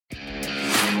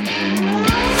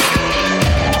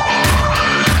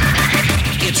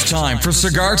time for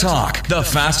Cigar Talk, the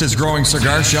fastest growing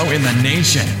cigar show in the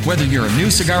nation. Whether you're a new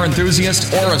cigar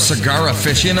enthusiast or a cigar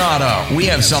aficionado, we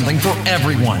have something for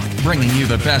everyone, bringing you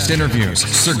the best interviews,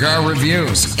 cigar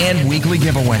reviews, and weekly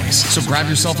giveaways. So grab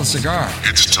yourself a cigar.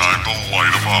 It's time to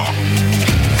light 'em up.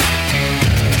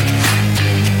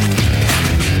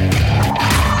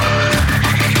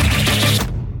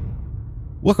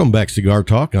 Welcome back, Cigar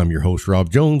Talk. I'm your host,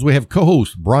 Rob Jones. We have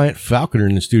co-host Bryant Falconer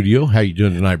in the studio. How you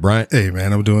doing tonight, Bryant? Hey,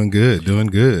 man, I'm doing good.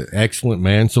 Excellent,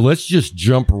 man. So let's just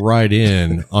jump right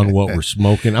in on what we're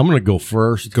smoking. I'm going to go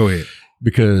first. Go ahead.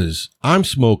 Because I'm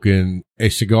smoking a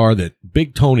cigar that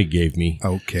Big Tony gave me.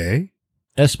 Okay.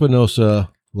 Espinosa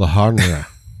La Jarana.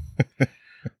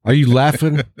 Are you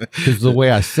laughing because the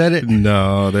way I said it?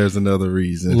 No, there's another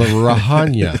reason. La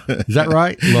Jarana. Is that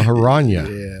right? La Jarana.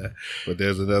 Yeah, but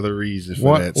there's another reason for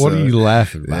what, that. What are you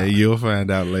laughing about? Hey, you'll find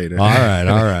out later. All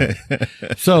right.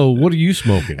 So what are you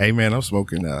smoking? Hey, man, I'm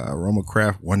smoking Aroma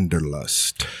Craft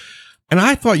Wonderlust. And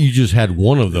I thought you just had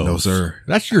one of those. No, sir.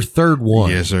 That's your third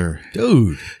one. Yes, sir.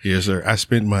 Dude. Yes, sir. I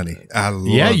spent money. I love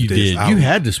this. Yeah, you did. You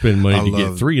had to spend money to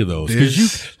get three of those.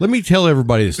 Because let me tell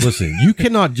everybody that's listening, you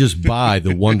cannot just buy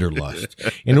the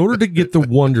Wonderlust. In order to get the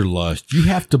Wonderlust, you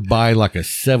have to buy like a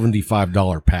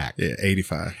 $75 pack. Yeah,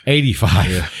 85.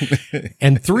 85. Yeah.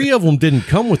 And three of them didn't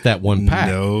come with that one pack.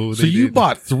 No, so you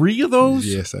bought three of those?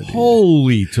 Yes, I did.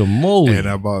 Holy tomoly. And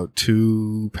I bought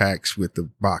 2 packs with the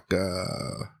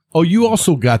Baca. Oh, you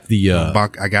also got the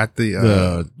I got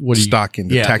the stocking,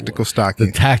 the tactical stocking.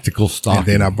 The tactical stocking. And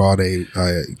then I bought a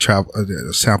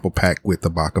sample pack with the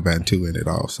Baca Bantu in it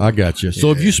also. I got you.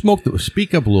 So if you smoked it,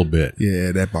 speak up a little bit.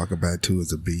 Yeah, that Baca Bantu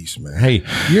is a beast, man. Hey,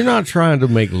 you're not trying to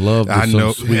make love to I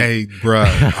know. some sweet. Hey,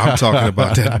 bruh, I'm talking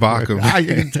about that Baca. I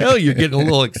can tell you're getting a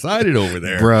little excited over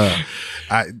there. Bruh.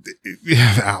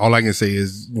 All I can say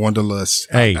is Wonderlust.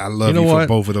 Hey, I love you for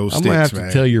both of those sticks, man. I'm going to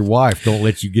have to tell your wife, don't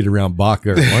let you get around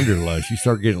Baca or Wonderlust. You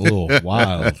start getting a little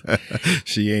wild.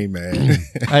 She ain't, man.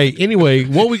 Hey, anyway,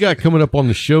 what we got coming up on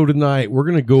the show tonight, we're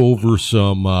going to go over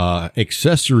some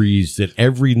accessories that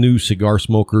every new cigar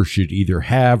smoker should either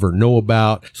have or know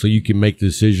about so you can make the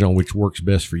decision on which works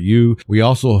best for you. We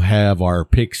also have our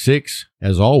Pick 6,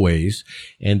 as always.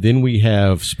 And then we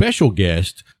have special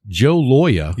guest, Joe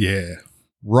Loya. Yeah.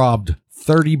 Robbed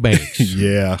 30 banks.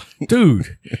 Yeah.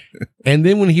 Dude. And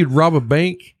then when he'd rob a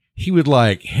bank, he would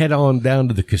like head on down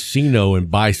to the casino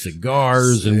and buy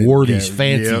cigars and wore these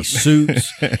fancy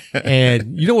suits.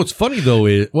 And you know what's funny though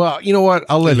is, well, you know what?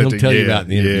 I'll let him tell you about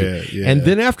it in the interview. And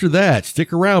then after that,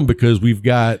 stick around because we've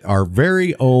got our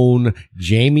very own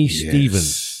Jamie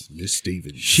Stevens. Miss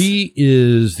Stevens. She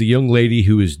is the young lady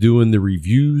who is doing the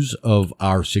reviews of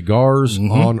our cigars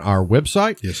on our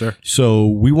website. Yes, sir. So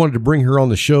we wanted to bring her on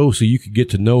the show so you could get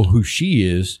to know who she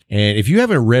is. And if you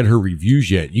haven't read her reviews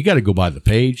yet, you got to go by the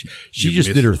page. She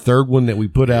just did her third one that we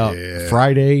put out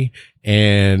Friday.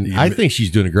 And I think she's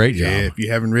doing a great job. Yeah, if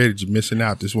you haven't read it, you're missing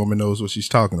out. This woman knows what she's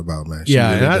talking about, man. She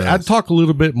really and I'd talk a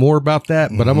little bit more about that,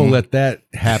 but I'm going to let that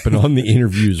happen on the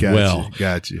interview as well.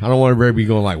 Got you. I don't want everybody to be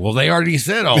going like, well, they already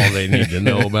said all they need to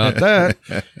know about that.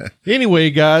 Anyway,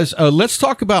 guys, let's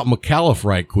talk about McAuliffe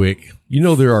right quick. You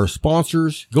know, they're our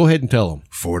sponsors. Go ahead and tell them.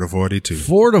 4 to 42.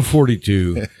 4 to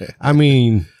 42. I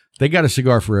mean, they got a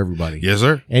cigar for everybody. Yes,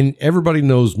 sir. And everybody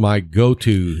knows my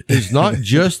go-to is not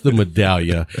just the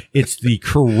Medallia. It's the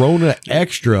Corona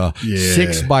Extra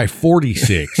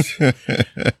 6x46.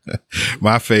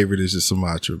 My favorite is the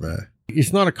Sumatra, man.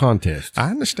 It's not a contest. I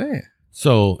understand.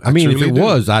 So, I mean, if it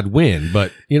was, I'd win.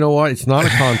 But you know what? It's not a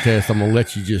contest. I'm going to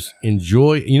let you just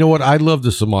enjoy. You know what? I love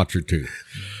the Sumatra too.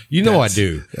 You know I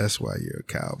do. That's why you're a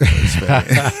Cowboys fan.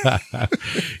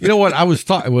 You know what? I was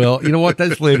talking. Well, you know what?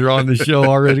 That's later on in the show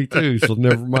already too. So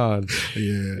never mind.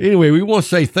 Yeah. Anyway, we want to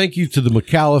say thank you to the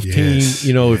McAuliffe team.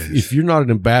 You know, if you're not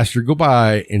an ambassador, go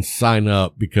by and sign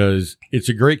up because it's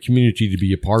a great community to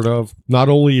be a part of. Not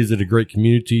only is it a great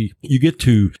community, you get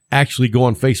to actually go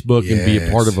on Facebook and be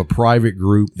a part of a private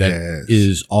group that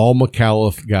is all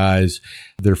McAuliffe guys.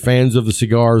 They're fans of the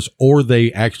cigars or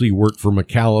they actually work for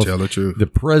McAuliffe. Tell the truth. The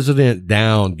president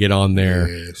down, get on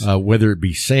there, whether it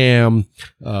be Sam,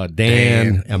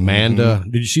 Dan, Amanda.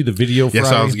 Did you see the video Friday?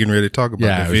 Yes, I was getting ready to talk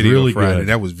about the video really Friday. Good.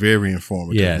 That was very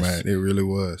informative, man. It really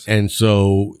was. And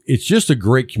so it's just a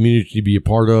great community to be a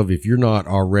part of. If you're not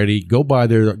already, go by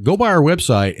there, go by our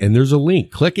website and there's a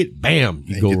link. Click it, bam.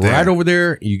 You go right over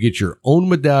there. You get your own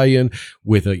medallion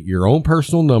with your own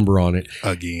personal number on it.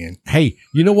 Again. Hey,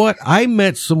 you know what? I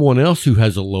met someone else who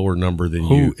has a lower number than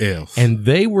you. Who else? And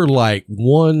they were like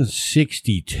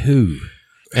 162.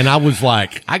 And I was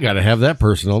like, I got to have that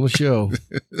person on the show.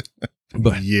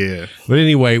 But yeah. But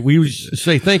anyway, we would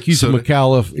say thank you to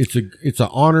McAuliffe. It's an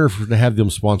honor to have them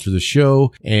sponsor the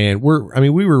show, and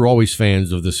we were always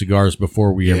fans of the cigars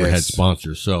before we ever had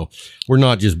sponsors. So we're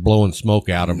not just blowing smoke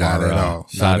out of our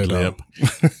side lip.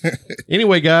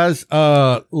 Anyway, guys,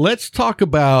 let's talk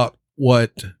about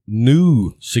what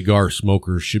new cigar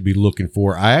smokers should be looking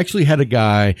for. I actually had a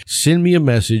guy send me a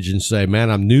message and say,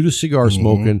 man, I'm new to cigar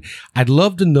smoking. I'd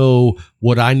love to know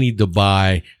what I need to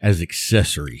buy as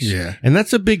accessories. Yeah. And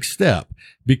that's a big step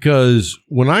because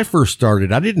when I first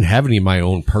started, I didn't have any of my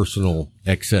own personal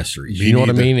accessories. You know what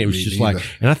I mean? It was just like,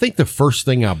 and I think the first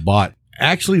thing I bought,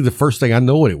 actually the first thing, I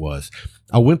know what it was.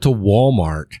 I went to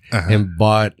Walmart and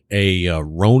bought a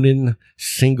Ronin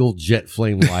single jet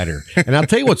flame lighter. And I'll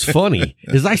tell you what's funny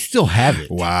is I still have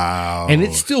it. Wow. And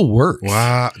it still works.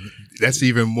 Wow. That's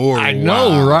even more. I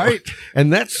know, right?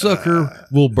 And that sucker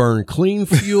will burn clean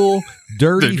fuel,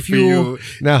 dirty fuel.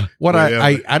 Now, what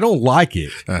I don't like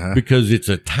it because it's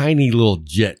a tiny little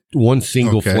jet, one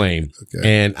single flame. Okay.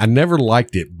 And I never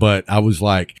liked it, but I was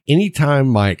like, anytime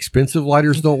my expensive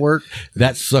lighters don't work,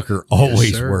 that sucker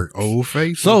always works. Old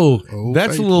faithful. So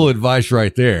that's a little advice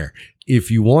right there.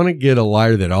 If you want to get a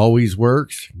lighter that always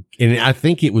works, and I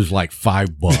think it was like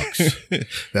 $5.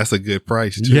 That's a good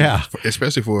price too. Yeah.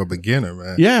 Especially for a beginner,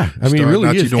 man. Yeah. I mean, it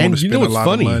really is. And you know what's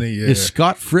funny is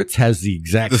Scott Fritz has the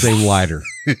exact same lighter.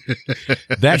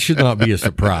 That should not be a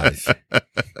surprise.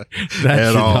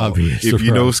 That should not be a surprise. If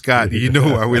you know Scott, you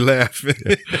know why we're laughing.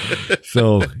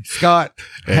 So Scott,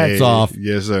 hats off.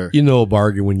 Yes, sir. You know a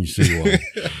bargain when you see one.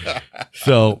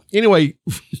 So anyway,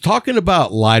 talking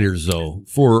about lighters though,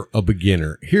 for a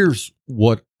beginner, here's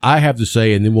what I have to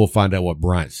say, and then we'll find out what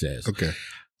Bryant says. Okay.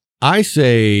 I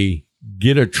say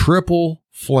get a triple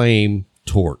flame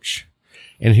torch.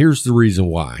 And here's the reason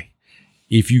why.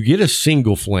 If you get a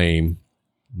single flame,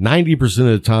 90% of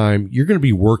the time, you're going to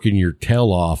be working your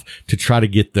tail off to try to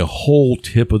get the whole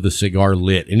tip of the cigar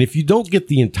lit. And if you don't get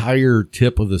the entire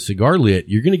tip of the cigar lit,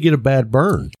 you're going to get a bad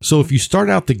burn. So if you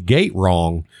start out the gate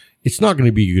wrong, it's not going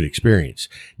to be a good experience.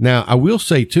 Now, I will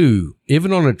say too,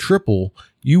 even on a triple,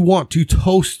 you want to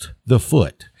toast the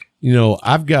foot. You know,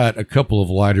 I've got a couple of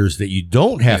lighters that you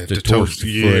don't have to toast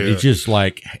the foot. It's just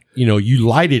like, you know, you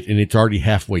light it and it's already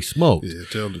halfway smoked. Yeah,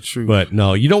 tell the truth. But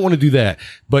no, you don't want to do that.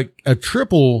 But a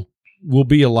triple will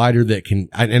be a lighter that can,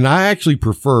 and I actually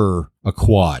prefer a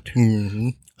quad. Mm-hmm.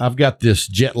 I've got this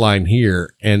Jetline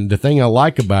here, and the thing I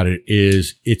like about it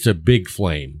is it's a big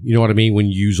flame. You know what I mean? When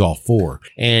you use all four.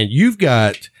 And you've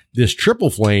got this triple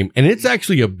flame, and it's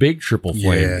actually a big triple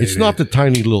flame. Yeah, it's not the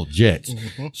tiny little jets.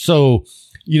 Mm-hmm. So,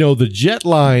 you know, the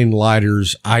Jetline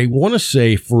lighters, I want to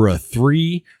say for a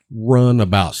 3 run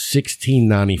about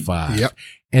 $16.95. Yep.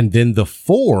 And then the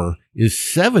 4 is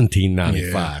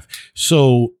 $17.95. Yeah.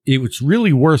 So it's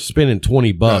really worth spending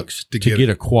 $20 to get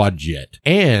a quad jet.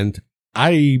 And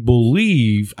I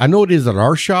believe, I know it is at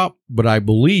our shop, but I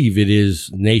believe it is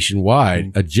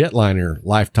nationwide, a Jetliner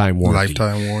lifetime warranty.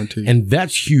 Lifetime warranty. And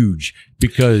that's huge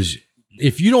because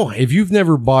if you've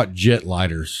never bought jet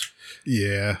lighters,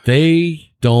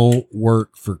 they don't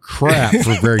work for crap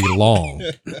for very long.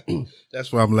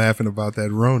 That's why I'm laughing about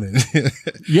that Ronin.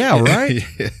 Yeah, right?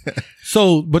 Yeah.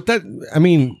 So, but I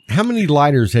mean, how many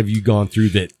lighters have you gone through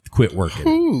that quit working?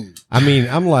 Ooh. I mean,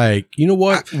 I'm like, you know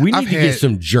what? We need to get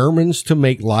some Germans to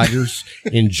make lighters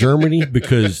in Germany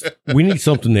because we need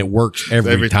something that works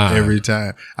every time. Every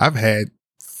time. I've had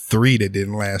 3 that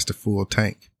didn't last a full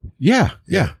tank. Yeah.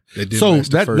 So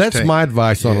that's tank. My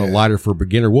advice on a lighter for a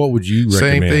beginner. What would you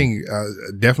recommend? Same thing.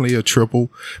 Definitely a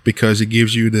triple because it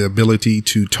gives you the ability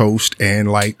to toast and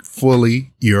light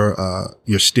fully your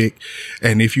stick.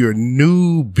 And if you're a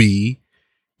newbie,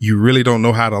 you really don't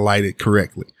know how to light it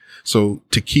correctly. So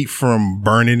to keep from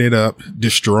burning it up,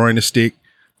 destroying the stick,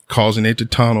 causing it to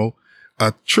tunnel,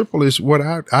 a triple is what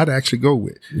I'd actually go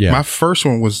with. Yeah. My first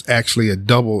one was actually a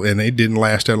double and it didn't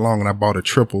last that long. And I bought a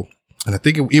triple and I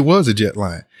think it was a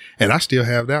Jetline and I still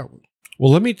have that one.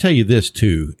 Well, let me tell you this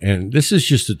too. And this is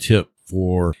just a tip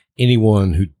for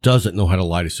anyone who doesn't know how to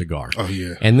light a cigar. Oh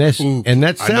yeah. And that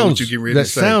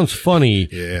sounds funny.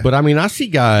 Yeah. But I mean, I see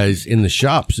guys in the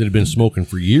shops that have been smoking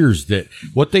for years that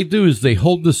what they do is they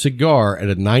hold the cigar at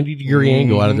a 90-degree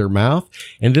angle out of their mouth,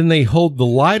 and then they hold the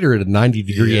lighter at a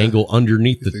 90-degree angle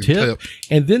underneath the tip,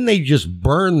 and then they just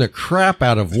burn the crap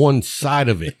out of one side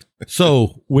of it.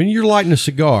 So when you're lighting a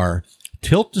cigar,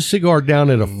 tilt the cigar down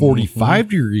at a 45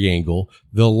 degree angle.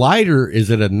 The lighter is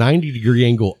at a 90 degree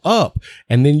angle up,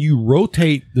 and then you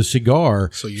rotate the cigar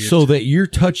so that you're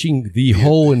touching the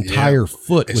whole entire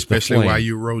foot with the flame. Especially while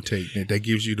you're rotating it. That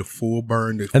gives you the full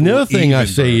burn. And the other thing I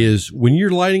say is when you're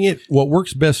lighting it, what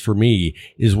works best for me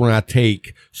is when I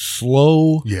take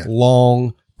slow,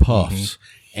 long puffs.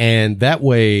 And that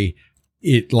way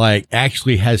it like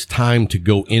actually has time to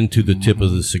go into the tip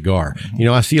of the cigar. You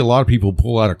know, I see a lot of people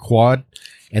pull out a quad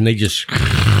and they just,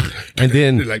 and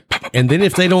then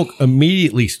if they don't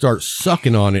immediately start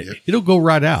sucking on it, it'll go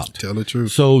right out. Tell the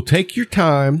truth. So take your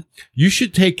time. You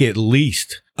should take at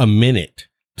least a minute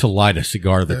to light a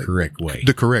cigar the correct way.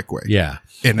 The correct way. Yeah.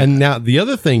 And now the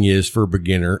other thing is for a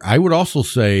beginner, I would also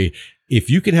say, if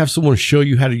you can have someone show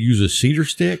you how to use a cedar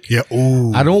stick,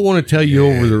 I don't want to tell you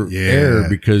over the air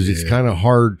because it's kind of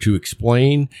hard to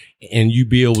explain and you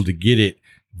be able to get it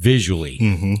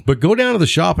visually. But go down to the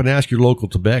shop and ask your local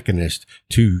tobacconist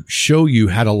to show you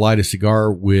how to light a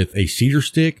cigar with a cedar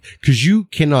stick because you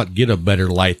cannot get a better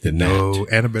light than that. No,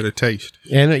 and a better taste.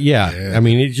 And I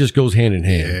mean, it just goes hand in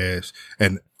hand. Yes.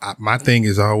 And my thing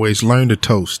is always learn to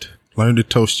toast. Learn to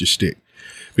toast your stick.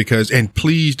 And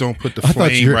please don't put the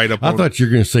flame right up on it. I thought you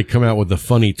were going to say come out with a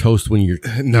funny toast when you're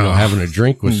having a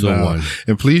drink with someone.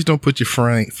 And please don't put your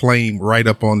flame right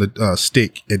up on the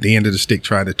stick at the end of the stick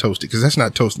trying to toast it because that's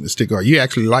not toasting the stick. You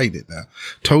actually light it now.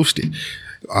 Toast it.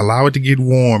 Allow it to get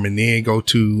warm and then go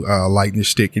to lighting your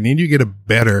stick. And then you get a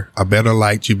better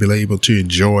light. You'll be able to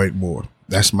enjoy it more.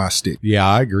 That's my stick. Yeah,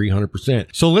 I agree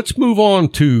 100%. So let's move on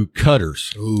to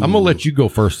cutters. I'm going to let you go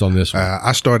first on this one.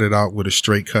 I started out with a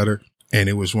straight cutter. And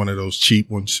it was one of those cheap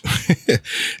ones.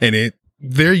 And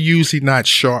they're usually not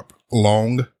sharp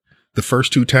long. The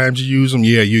first 2 times you use them,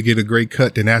 you get a great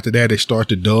cut. Then after that, they start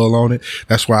to dull on it.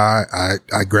 That's why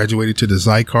I graduated to the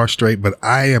Xikar straight, but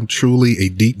I am truly a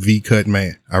deep V cut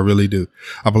man. I really do.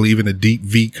 I believe in a deep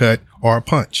V cut or a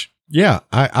punch. Yeah,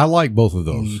 I like both of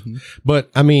those. But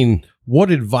I mean,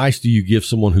 what advice do you give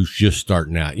someone who's just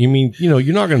starting out? You mean, you're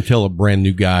not going to tell a brand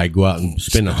new guy, go out and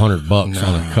spend $100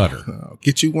 on a cutter. No.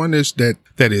 Get you one that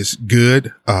is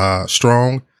good,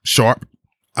 strong, sharp.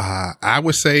 I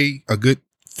would say a good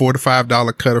 $4 to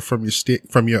 $5 cutter from your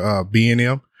stick, from your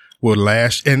B&M will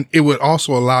last. And it would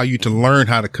also allow you to learn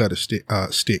how to cut a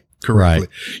stick correctly.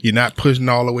 Right. You're not pushing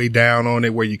all the way down on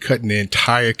it where you're cutting the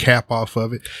entire cap off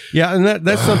of it. Yeah. And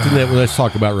that's something that let's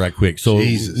talk about right quick. So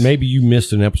maybe you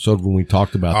missed an episode when we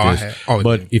talked about this,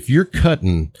 but if you're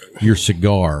cutting your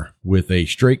cigar with a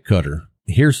straight cutter,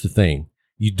 here's the thing.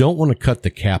 You don't want to cut the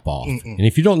cap off. And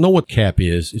if you don't know what cap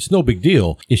is, it's no big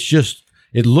deal. It's just,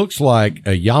 it looks like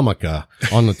a yarmulke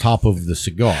on the top of the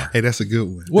cigar. Hey, that's a good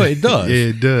one. Well, it does.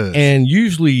 It does. And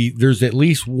usually there's at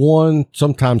least 1,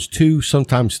 sometimes 2,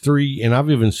 sometimes 3. And I've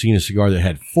even seen a cigar that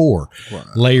had 4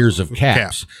 layers of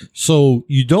caps. So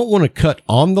you don't want to cut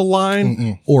on the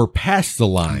line or past the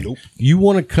line. Nope. You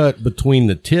want to cut between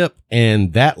the tip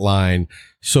and that line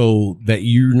so that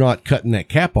you're not cutting that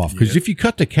cap off. Because if you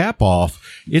cut the cap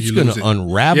off, it's going to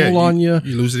unravel on you.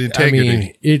 You lose the integrity. I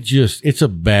mean, it's a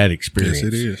bad experience. Yes,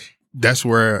 it is. That's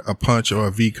where a punch or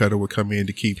a V cutter would come in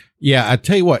to keep. Yeah, I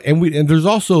tell you what, and there's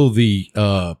also the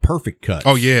perfect cut.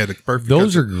 Oh yeah, the perfect.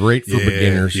 Those are great for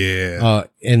beginners. Yeah.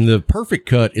 And the perfect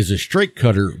cut is a straight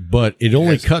cutter, but it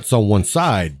only cuts on one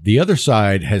side. The other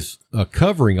side has a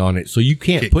covering on it, so you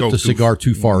can't put the cigar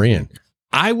too far in.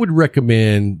 I would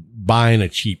recommend buying a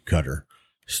cheap cutter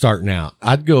starting out.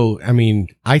 I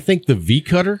think the V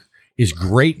cutter is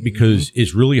great because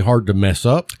it's really hard to mess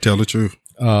up. Tell the truth.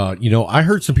 I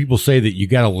heard some people say that you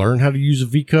got to learn how to use a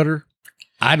V cutter.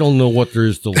 I don't know what there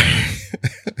is to learn.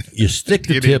 You stick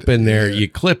the tip in there, you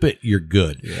clip it, you're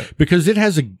good. Yeah. Because it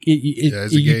has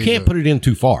you can't put it in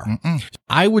too far.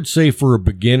 I would say for a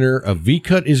beginner, a V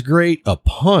cut is great. A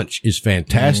punch is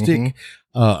fantastic.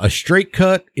 A straight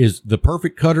cut is the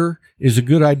perfect cutter is a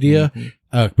good idea.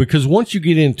 Because once you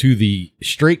get into the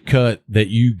straight cut that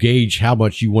you gauge how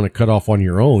much you want to cut off on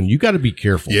your own, you got to be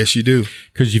careful. Yes, you do.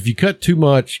 Because if you cut too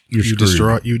much, you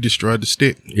destroy the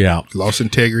stick. Yeah. Lost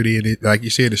integrity. And it, like you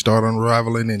said, it started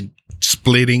unraveling and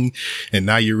splitting. And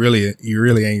now you're really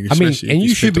angry. And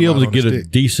you should be able to get a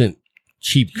decent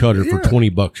cheap cutter for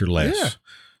 $20 or less. Yeah.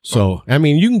 So,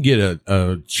 you can get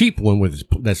a cheap one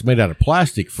that's made out of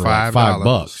plastic for like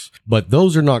 $5, but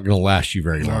those are not going to last you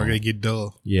very long. They're going to get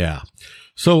dull. Yeah.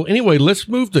 So anyway, let's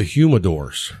move to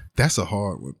humidors. That's a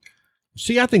hard one.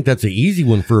 See, I think that's an easy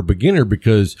one for a beginner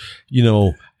because,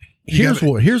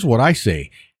 here's what I say.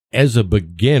 As a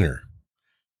beginner,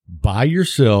 buy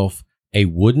yourself a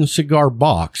wooden cigar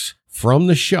box from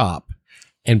the shop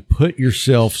and put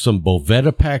yourself some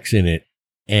Boveda packs in it.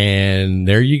 And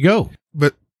there you go.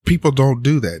 But people don't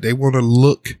do that. They want to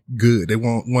look good. They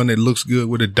want one that looks good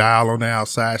with a dial on the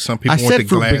outside. Some people want the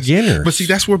glass. Beginners. But see,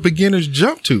 that's where beginners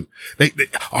jump to.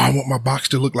 I want my box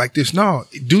to look like this. No,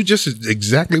 do just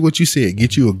exactly what you said.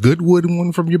 Get you a good wooden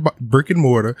one from your brick and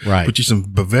mortar. Right. Put you some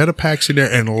Bavetta packs in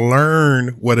there and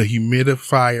learn what a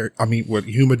what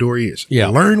humidor is. Yeah.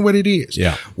 Learn what it is.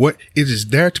 Yeah. What it is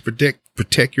there to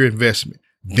protect your investment.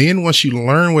 Then once you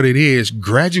learn what it is,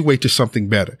 graduate to something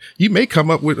better. You may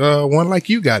come up with one like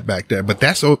you got back there, but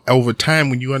that's over time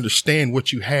when you understand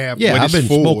what you have. Yeah, what I've been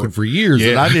smoking for years,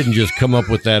 and I didn't just come up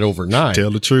with that overnight.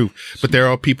 Tell the truth. But there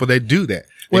are people that do that.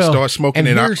 They start smoking,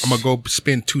 and I'm going to go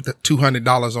spend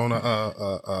 $200 on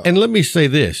a. And let me say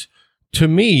this. To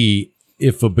me,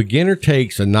 if a beginner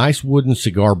takes a nice wooden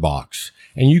cigar box,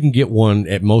 and you can get one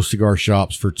at most cigar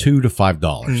shops for $2 to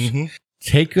 $5,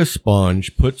 take a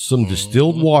sponge, put some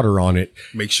distilled water on it.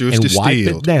 Make sure it's distilled. Wipe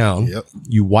it down. Yep.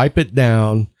 You wipe it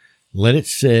down, let it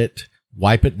sit,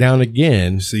 wipe it down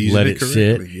again, let it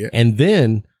sit. Yep. And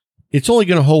then it's only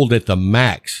going to hold at the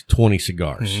max 20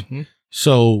 cigars.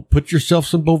 So put yourself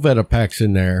some Bovetta packs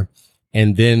in there,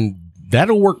 and then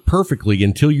that'll work perfectly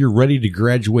until you're ready to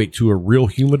graduate to a real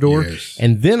humidor. Yes.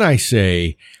 And then I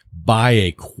say, buy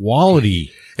a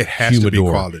quality It has humidor. To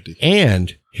be quality.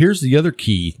 And here's the other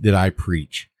key that I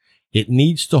preach. It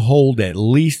needs to hold at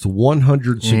least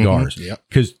 100 cigars.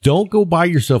 Because don't go buy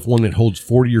yourself one that holds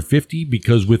 40 or 50,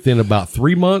 because within about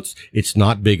 3 months, it's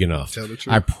not big enough. Tell the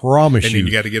truth. I promise you. And then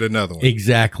you got to get another one.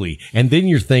 Exactly. And then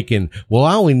you're thinking, well,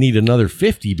 I only need another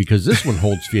 50 because this one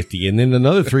holds 50. And then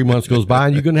another 3 months goes by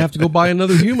and you're going to have to go buy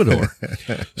another humidor.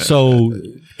 So,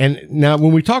 and now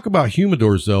when we talk about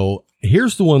humidors though,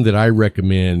 here's the one that I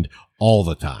recommend all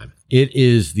the time. It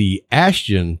is the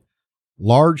Ashton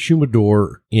large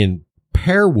humidor in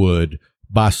Pearwood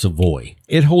by Savoy.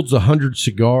 It holds 100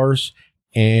 cigars,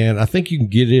 and I think you can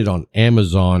get it on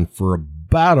Amazon for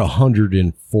about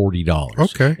 $140.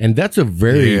 Okay. And that's a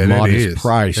very modest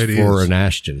price for an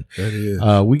Ashton. That is.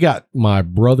 We got my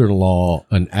brother-in-law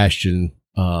an Ashton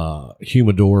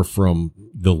humidor from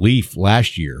the Leaf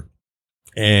last year,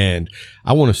 and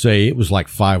I want to say it was like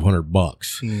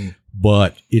 $500,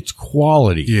 but it's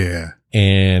quality. Yeah.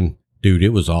 And dude, it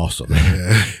was awesome.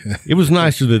 It was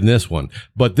nicer than this one,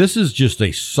 but this is just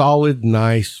a solid,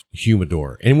 nice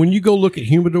humidor. And when you go look at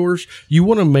humidors, you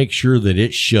want to make sure that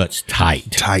it shuts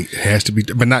tight. Tight. It has to be,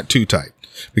 but not too tight,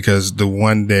 because the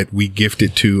one that we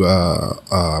gifted to,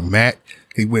 Matt,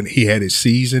 he had it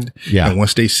seasoned. Yeah. And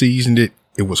once they seasoned it,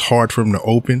 it was hard for him to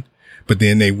open. But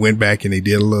then they went back and they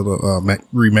did a little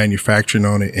remanufacturing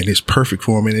on it, and it's perfect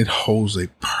for him, and it holds a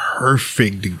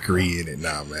perfect degree in it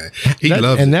now, man. He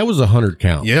loves it. And that was 100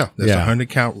 count. Yeah, that's 100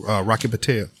 count Rocky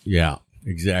Patel. Yeah,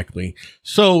 exactly.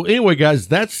 So anyway, guys,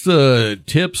 that's the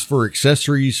tips for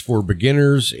accessories for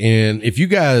beginners. And if you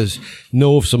guys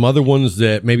know of some other ones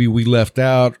that maybe we left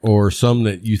out, or some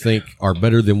that you think are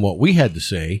better than what we had to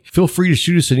say, feel free to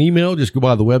shoot us an email. Just go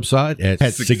by the website at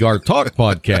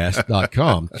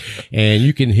cigartalkpodcast.com, and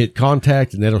you can hit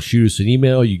contact, and that'll shoot us an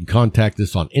email. You can contact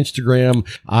us on Instagram.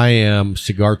 I am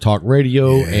Cigar Talk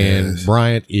Radio, and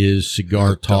Bryant is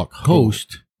Cigar Talk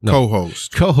host.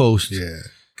 Co-host. Yeah.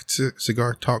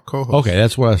 Cigar Talk co-host. Okay,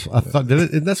 that's what I thought.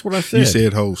 That's what I said. You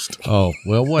said host. Oh,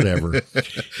 well, whatever.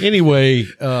 Anyway,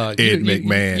 Ed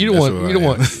McMahon. You don't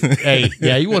want. Hey,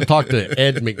 yeah, you want to talk to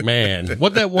Ed McMahon.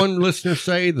 What that one listener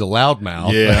say? The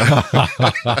loudmouth.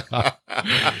 Yeah.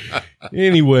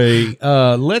 Anyway,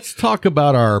 let's talk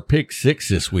about our pick six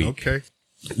this week. Okay.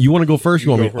 You want to go first? You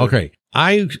want me? Okay.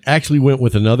 I actually went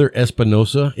with another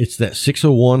Espinosa. It's that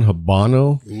 601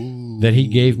 Habano that he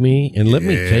gave me. And let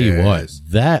me tell you what,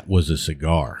 that was a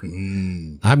cigar.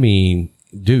 I mean,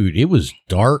 dude, it was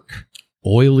dark,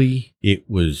 oily. It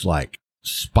was like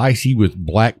spicy with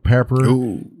black pepper.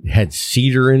 It had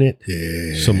cedar in it,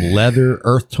 some leather,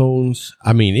 earth tones.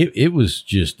 I mean, it was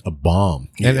just a bomb.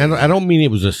 And I don't mean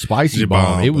it was a spicy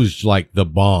bomb. It was like the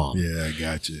bomb. Yeah, I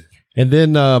got you. And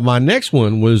then my next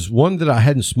one was one that I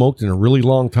hadn't smoked in a really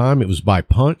long time. It was by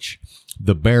Punch,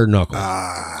 the Bare Knuckle.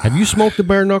 Have you smoked the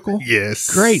Bare Knuckle?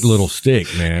 Yes. Great little stick,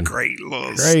 man. Great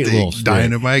little stick.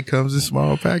 Dynamite comes in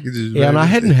small packages. Yeah, and I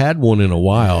hadn't had one in a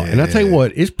while. Yeah. And I tell you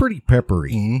what, it's pretty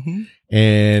peppery.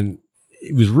 And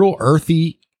it was real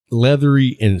earthy,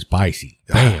 leathery, and spicy.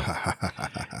 Bam.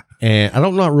 And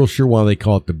I'm not real sure why they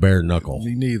call it the Bare Knuckle.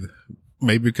 Me neither.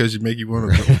 Maybe because you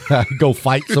want to go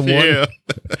fight someone. Yeah.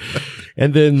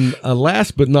 And then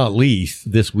last but not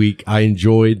least, this week, I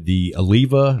enjoyed the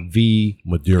Oliva V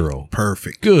Maduro.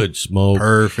 Perfect. Good smoke.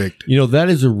 Perfect. You know, that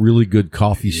is a really good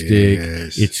coffee stick.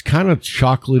 It's kind of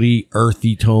chocolatey,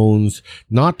 earthy tones,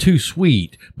 not too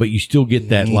sweet, but you still get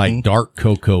that like dark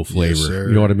cocoa flavor. Yes, sir.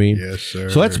 You know what I mean? Yes, sir.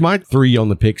 So that's my 3 on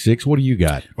the pick 6. What do you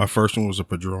got? My first one was a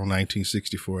Padron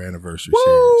 1964 anniversary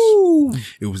Woo! series.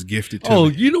 It was gifted to Oh,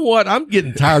 me. you know what? I'm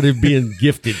getting tired of being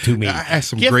gifted to me. I had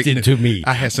some gifted great to me.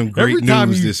 I had some great Every time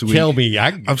news you this week. tell me,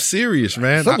 I'm serious,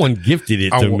 man. someone gifted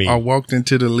it to me. I walked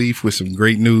into the Leaf with some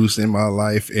great news in my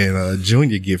life, and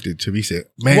Junior gifted it to me. He said,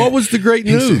 "Man, What was the great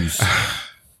he said, news?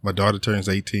 my daughter turns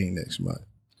 18 next month."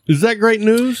 Is that great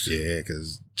news? Yeah,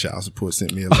 because child support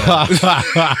sent me a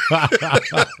letter.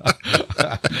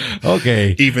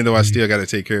 Okay. Even though I still got to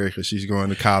take care of her because she's going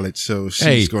to college, so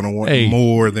she's going to want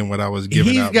more than what I was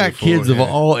giving out. He's got kids of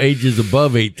all ages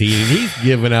above 18, and he's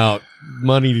giving out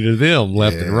money to them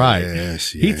left and right. Yes,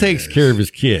 He takes care of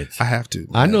his kids. I have to.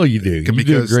 I know you do. You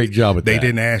do a great job at that. They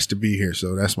didn't ask to be here,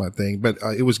 so that's my thing. But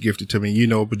it was gifted to me. You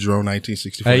know, Padron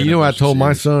 1964. Hey, you know what I told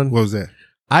my son? What was that?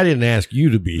 I didn't ask you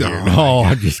to be here. No,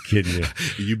 I'm just kidding you.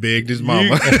 You begged his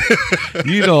mama.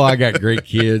 You know I got great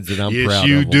kids, and I'm proud of them.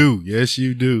 Yes, you do. Yes,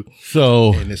 you do.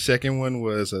 So, and the second one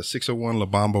was a 601 La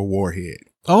Bamba Warhead.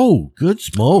 Oh, good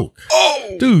smoke.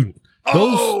 Oh, dude.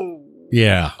 Those.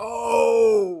 Yeah.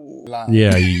 Oh.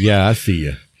 Yeah, I see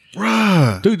you.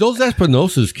 Bruh. Dude, those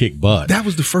Espinosas kick butt. That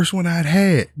was the first one I'd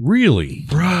had. Really?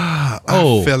 Bruh.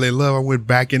 I fell in love. I went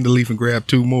back in the Leaf and grabbed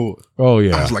 2 more. Oh,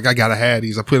 yeah. I was like, I gotta have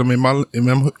these. I put them in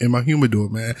my humidor,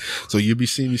 man. So you'll be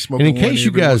seeing me smoking. And in case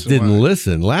you guys didn't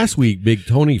listen, last week, Big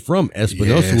Tony from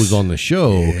Espinosa was on the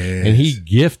show, and he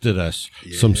gifted us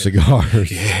some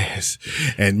cigars. Yes.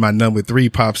 And my number 3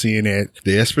 pops in at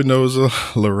the Espinosa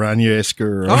Laranja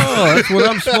Escura. Oh, that's what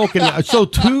I'm smoking. So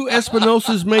 2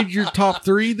 Espinosas made your top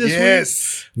 3 this week?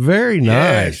 Very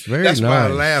nice. Very nice. That's why I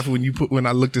laughed when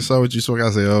I looked and saw what you spoke.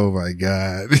 I said, "Oh my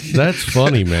God." That's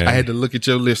funny, man. I had to look at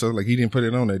your list. I was like, he didn't put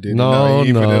it on there, did he?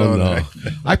 No.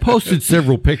 I posted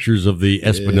several pictures of the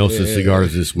Espinosa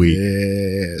cigars this week.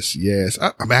 Yes.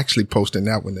 I'm actually posting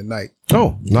that one tonight.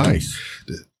 Oh, nice.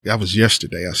 That was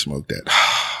yesterday. I smoked that.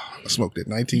 I smoked it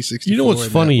 1964. You know what's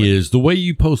funny is the way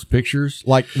you post pictures.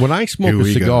 Like when I smoke a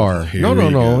cigar.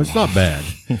 No, it's not bad.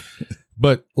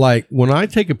 But like when I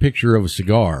take a picture of a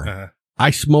cigar,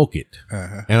 I smoke it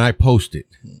and I post it.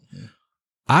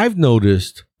 I've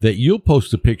noticed that you'll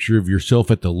post a picture of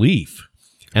yourself at the Leaf,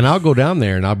 and I'll go down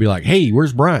there and I'll be like, "Hey,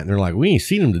 where's Bryant?" And they're like, "We ain't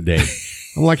seen him today."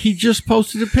 I'm like, "He just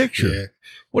posted a picture." Yeah.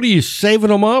 What are you saving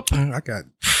them up?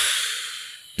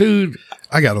 Dude,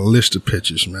 I got a list of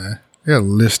pictures, man. I got a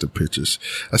list of pictures.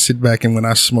 I sit back and when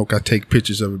I smoke, I take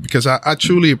pictures of it because I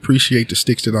truly appreciate the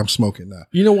sticks that I'm smoking now.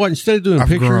 You know what? Instead of doing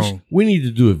pictures, we need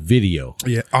to do a video.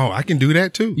 Yeah. Oh, I can do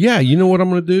that too. Yeah. You know what I'm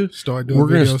going to do? Start doing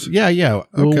videos? Yeah.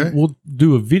 Okay. We'll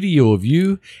do a video of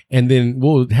you, and then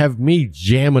we'll have me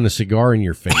jamming a cigar in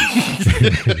your face.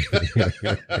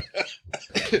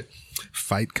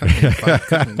 Fight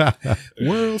coming.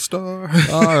 World Star.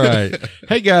 All right.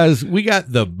 Hey, guys, we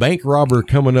got the bank robber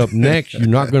coming up next. You're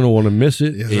not going to want to miss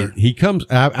it. Yes, He comes.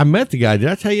 I met the guy. Did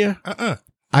I tell you?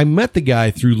 I met the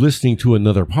guy through listening to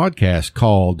another podcast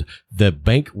called The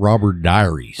Bank Robber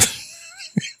Diaries.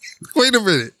 Wait a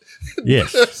minute.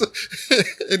 Yes.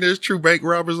 And there's true bank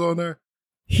robbers on there?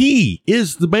 He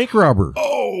is the bank robber.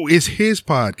 Oh, it's his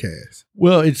podcast.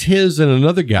 Well, it's his and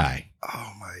another guy.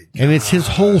 Oh, my God. And it's his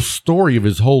whole story of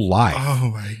his whole life.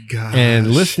 Oh, my God.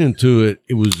 And listening to it,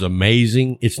 it was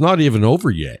amazing. It's not even over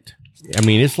yet. I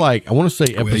mean, it's like, I want to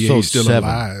say episode he's still 7.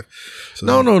 Alive. So,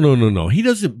 No. He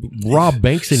doesn't rob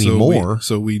banks anymore.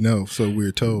 So we know. So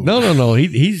we're told. No.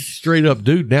 He's straight up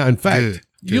dude now. In fact,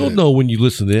 you'll know when you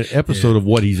listen to the episode of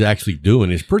what he's actually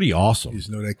doing. It's pretty awesome. You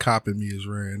just know that cop in me is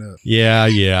rearing up.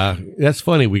 Yeah. That's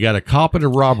funny. We got a cop and a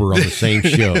robber on the same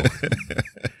show.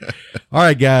 All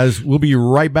right, guys. We'll be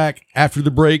right back after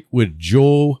the break with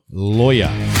Joe Loya.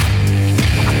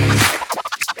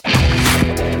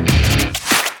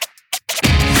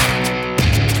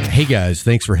 Hey guys,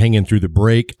 thanks for hanging through the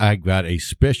break. I got a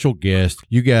special guest.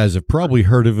 You guys have probably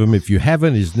heard of him. If you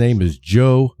haven't, his name is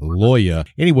Joe Loya.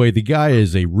 Anyway, the guy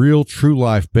is a real true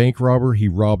life bank robber. He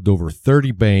robbed over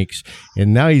 30 banks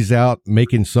and now he's out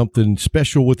making something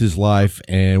special with his life.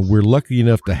 And we're lucky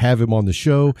enough to have him on the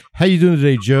show. How you doing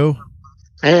today, Joe?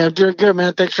 Hey, I'm doing good,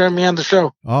 man. Thanks for having me on the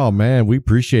show. Oh, man, we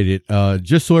appreciate it.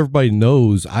 Just so everybody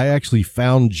knows, I actually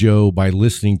found Joe by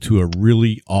listening to a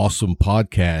really awesome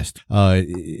podcast.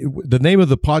 The name of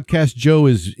the podcast, Joe,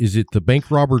 is it the Bank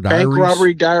Robber Diaries? Bank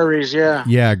Robbery Diaries, yeah.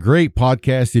 Yeah, great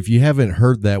podcast. If you haven't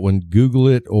heard that one, Google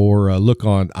it or look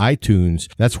on iTunes.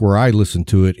 That's where I listen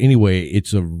to it. Anyway,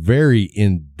 it's a very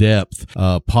in-depth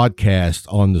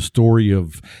podcast on the story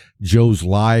of Joe's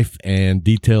life and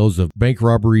details of bank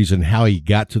robberies and how he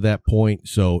got to that point.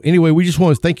 So anyway, we just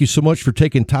want to thank you so much for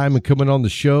taking time and coming on the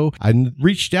show. I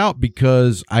reached out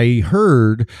because I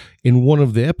heard in one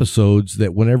of the episodes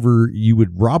that whenever you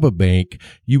would rob a bank,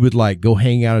 you would like go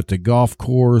hang out at the golf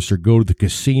course or go to the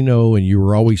casino, and you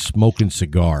were always smoking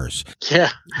cigars.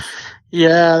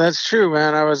 Yeah, that's true,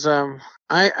 man. I was,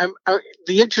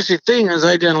 the interesting thing is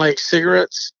I didn't like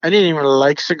cigarettes. I didn't even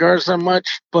like cigars that much.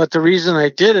 But the reason I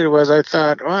did it was I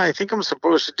thought, well, I think I'm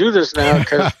supposed to do this now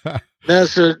because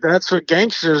that's what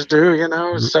gangsters do, you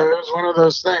know? So it was one of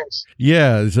those things.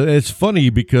 Yeah, it's funny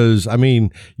because, I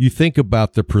mean, you think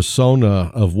about the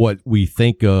persona of what we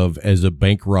think of as a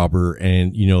bank robber,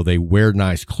 and, you know, they wear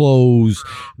nice clothes,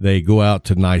 they go out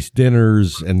to nice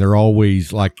dinners, and they're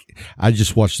always like, I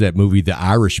just watched that movie, The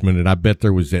Irishman, and I bet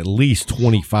there was at least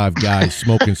 25 guys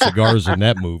smoking cigars in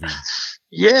that movie.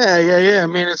 Yeah. I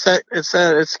mean,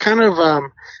 it's kind of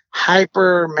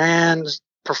hyper man's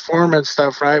performance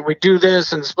stuff, right? We do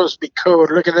this and it's supposed to be code.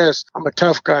 Look at this. I'm a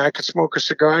tough guy. I can smoke a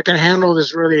cigar. I can handle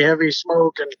this really heavy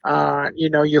smoke. And, you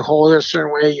know, you hold it a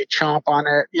certain way, you chomp on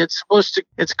it.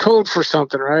 It's code for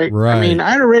something, right? Right. I mean,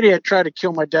 I tried to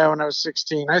kill my dad when I was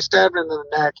 16. I stabbed him in the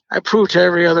neck. I proved to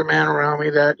every other man around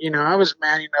me that, you know, I was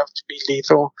man enough to be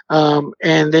lethal.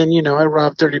 And then, you know, I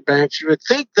robbed 30 banks. You would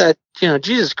think that, you know,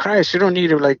 Jesus Christ, you don't need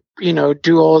to like, you know,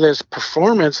 do all this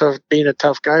performance of being a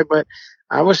tough guy, but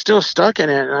I was still stuck in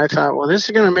it, and I thought, well, this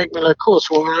is going to make me look cool.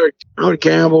 So when I would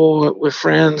gamble with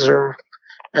friends or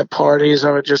at parties,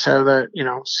 I would just have that, you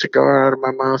know, cigar out of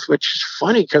my mouth, which is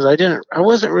funny because I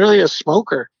wasn't really a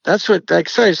smoker. That's what,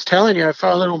 like I was telling you, I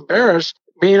felt a little embarrassed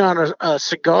being on a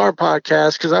cigar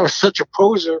podcast because I was such a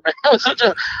poser. Man.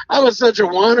 I was such a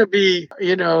wannabe,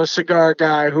 you know, cigar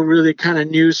guy who really kind of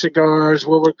knew cigars,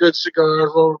 what were good cigars,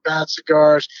 what were bad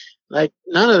cigars. Like,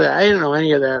 none of that. I didn't know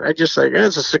any of that. I just like,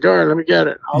 it's a cigar. Let me get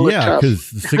it. Yeah, because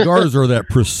cigars are that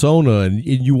persona, and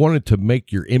you wanted to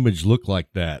make your image look like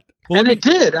that. Well, and it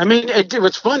did. I mean, it did.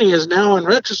 What's funny is now in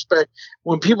retrospect,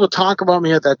 when people talk about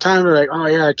me at that time, they're like, oh,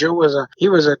 yeah, Joe was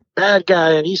a bad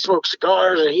guy and he smoked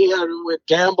cigars and he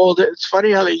gambled. It's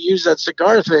funny how they use that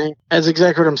cigar thing as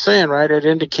exactly what I'm saying, right? It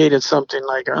indicated something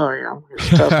like, oh, yeah,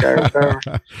 he's a tough guy or whatever.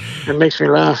 It makes me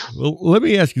laugh. Well, let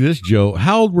me ask you this, Joe.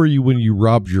 How old were you when you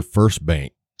robbed your first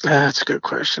bank? That's a good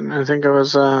question. I think I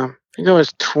was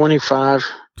 25.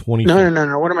 25.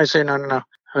 No. What am I saying? No.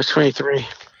 I was 23.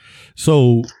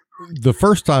 So the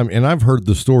first time, and I've heard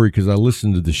the story because I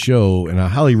listened to the show, and I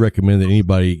highly recommend that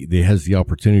anybody that has the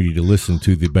opportunity to listen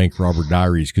to the Bank Robber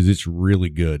Diaries because it's really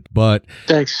good. But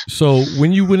thanks. So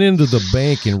when you went into the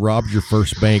bank and robbed your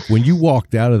first bank, when you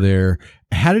walked out of there,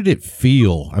 how did it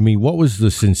feel? I mean, what was the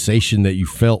sensation that you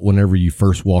felt whenever you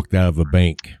first walked out of a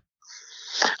bank?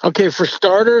 Okay, for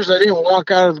starters, I didn't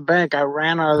walk out of the bank. I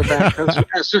ran out of the bank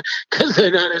because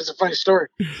it's a funny story.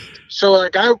 So,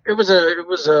 like, it was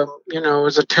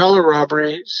a teller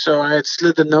robbery. So I had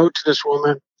slid the note to this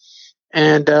woman,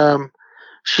 and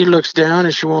she looks down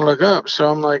and she won't look up.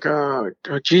 So I'm like, oh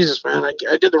Jesus, man,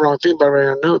 I did the wrong thing by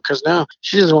writing a note because now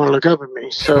she doesn't want to look up at me.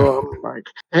 So I'm like,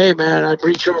 hey, man, I'd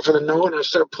reach over for the note and I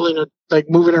start pulling it, like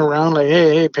moving it around, like,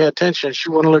 hey, pay attention. She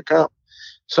wouldn't look up.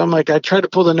 So I'm like, I tried to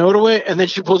pull the note away, and then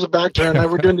she pulls it back to her,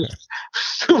 and we're doing this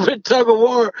stupid tug of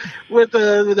war with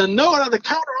the note on the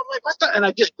counter. I'm like, what the? And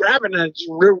I just grab it, and it's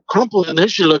real crumpled, and then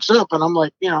she looks up, and I'm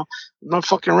like, you know, I'm not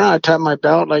fucking around. I tap my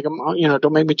belt, like,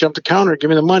 don't make me jump the counter. Give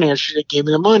me the money. And she gave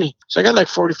me the money. So I got like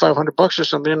 $4,500 or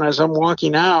something, and as I'm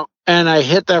walking out, and I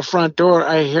hit that front door,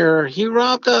 I hear, he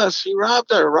robbed us. He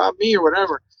robbed her, robbed me, or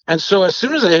whatever. And so as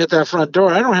soon as I hit that front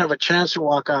door, I don't have a chance to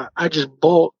walk out. I just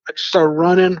bolt. I just start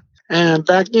running. And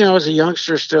back, as a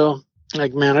youngster still,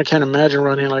 like, man, I can't imagine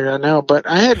running like that now. But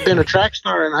I had been a track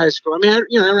star in high school. I mean,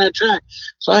 I ran track.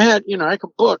 So I had, I could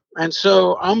book. And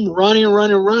so I'm running.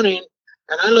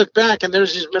 And I look back, and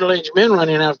there's these middle-aged men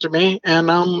running after me, and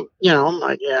I'm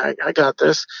like, yeah, I got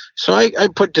this. So I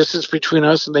put distance between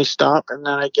us, and they stop, and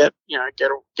then I get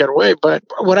away. But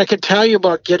what I could tell you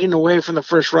about getting away from the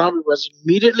first robbery was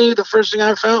immediately the first thing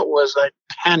I felt was like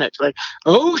panic, like,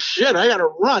 oh shit, I gotta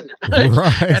run,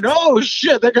 Right. and oh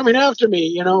shit, they're coming after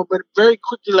me, But very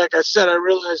quickly, like I said, I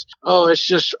realized, oh, it's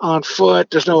just on foot.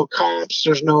 There's no cops.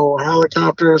 There's no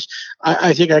helicopters.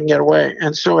 I think I can get away,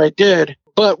 and so I did.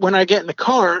 But when I get in the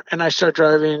car and I start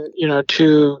driving,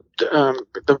 to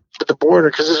the border,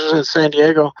 because this was in San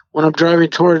Diego, when I'm driving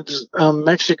towards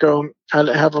Mexico,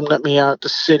 I have them let me out the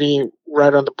city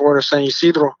right on the border, San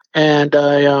Isidro, and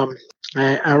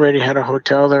I already had a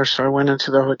hotel there, so I went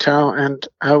into the hotel, and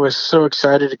I was so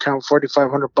excited to count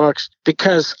 $4,500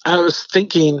 because I was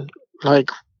thinking, like,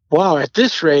 wow, at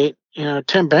this rate,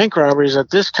 10 bank robberies at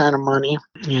this kind of money,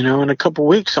 in a couple of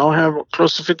weeks, I'll have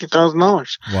close to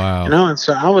 $50,000. Wow. And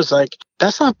so I was like,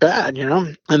 that's not bad,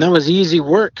 and that was easy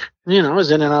work. I was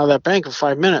in and out of that bank in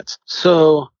 5 minutes.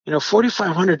 So,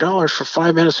 $4,500 for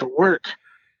 5 minutes of work,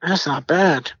 that's not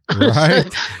bad.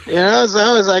 Right. So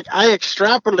I was like, I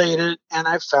extrapolated and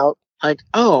I felt like,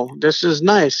 oh, this is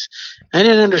nice. I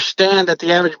didn't understand that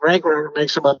the average bank robber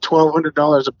makes about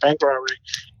 $1,200 a bank robbery.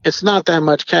 It's not that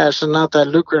much cash and not that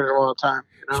lucrative all the time.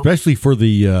 Especially for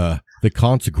the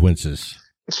consequences.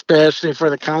 Especially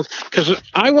for the because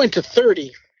I went to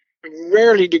 30.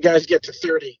 Rarely do guys get to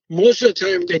 30. Most of the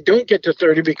time they don't get to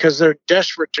 30 because they're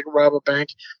desperate to rob a bank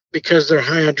because they're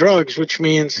high on drugs, which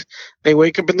means they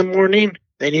wake up in the morning,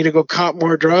 they need to go cop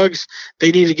more drugs,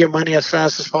 they need to get money as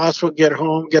fast as possible, get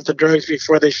home, get the drugs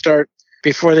before they start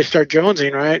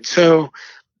jonesing, right? So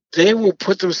they will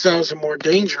put themselves in more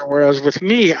danger. Whereas with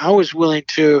me, I was willing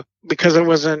to, because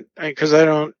I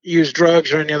don't use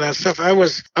drugs or any of that stuff. I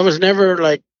was never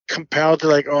like compelled to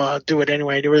like, oh, I'll do it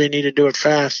anyway. I really need to do it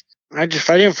fast. If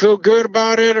I didn't feel good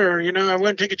about it, or I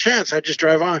wouldn't take a chance. I'd just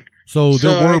drive on. So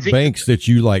there were banks that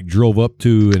you like drove up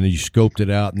to and you scoped it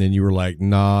out, and then you were like,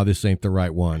 nah, this ain't the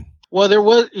right one. Well, there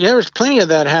was plenty of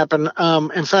that happen.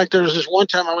 In fact, there was this one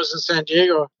time I was in San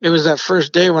Diego. It was that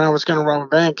first day when I was going to rob a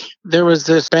bank. There was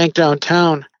this bank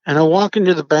downtown, and I walk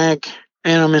into the bank,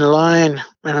 and I'm in line,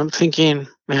 and I'm thinking,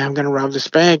 man, I'm going to rob this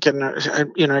bank. And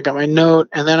I got my note,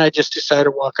 and then I just decided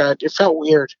to walk out. It felt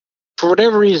weird for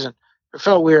whatever reason. It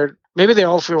felt weird. Maybe they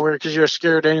all feel weird because you're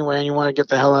scared anyway, and you want to get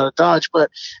the hell out of Dodge. But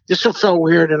this one felt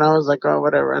weird, and I was like, oh,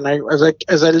 whatever. And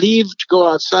as I leave to go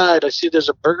outside, I see there's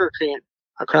a Burger King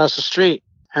across the street,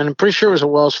 and I'm pretty sure it was a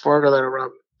Wells Fargo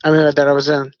that I was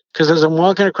in. Because as I'm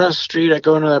walking across the street, I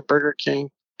go into that Burger King,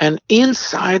 and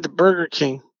inside the Burger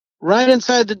King, right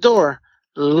inside the door,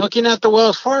 looking at the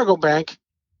Wells Fargo bank,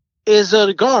 is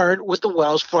a guard with the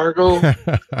Wells Fargo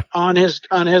on his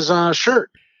shirt,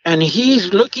 and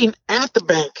he's looking at the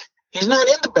bank. He's not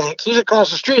in the bank. He's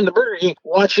across the street in the Burger King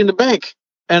watching the bank.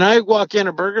 And I walk in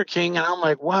a Burger King, and I'm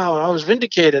like, wow, I was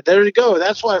vindicated. There you go.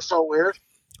 That's why I felt weird.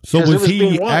 So was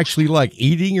he actually like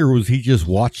eating, or was he just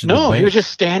watching? No, he was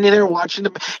just standing there watching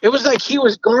It was like he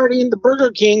was guarding the Burger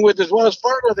King with his Wells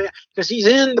Fargo there because he's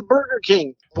in the Burger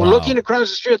King. We're looking across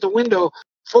the street at the window,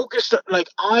 focused, like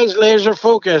eyes laser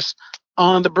focused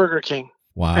on the Burger King.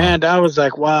 Wow. And I was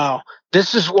like, wow,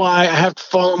 this is why I have to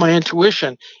follow my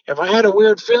intuition. If I had a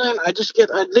weird feeling, I'd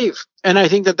leave. And I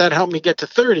think that helped me get to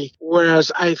 30. Whereas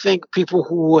I think people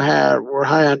who were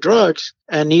high on drugs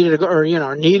and needed to go, or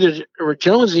were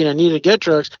jonesing and needed to get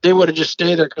drugs, they would have just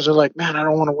stayed there because they're like, man, I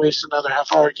don't want to waste another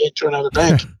half hour to get to another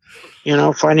bank.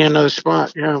 Finding another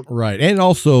spot. Yeah. Right. And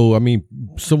also, I mean,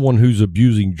 someone who's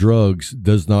abusing drugs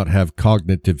does not have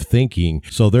cognitive thinking.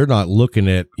 So they're not looking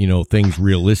at, things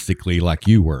realistically like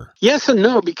you were. Yes and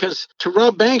no, because to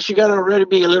rob banks, you got to already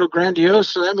be a little grandiose.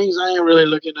 So that means I ain't really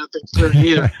looking at things clear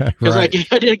either. Because I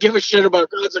didn't give a shit about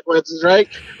consequences, right?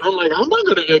 I'm like, I'm not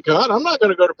going to get caught. I'm not going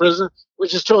to go to prison,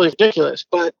 which is totally ridiculous.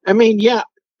 But I mean, yeah,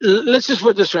 let's just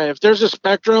put it this way. If there's a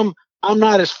spectrum, I'm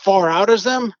not as far out as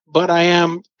them, but I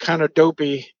am kind of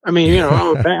dopey. I mean,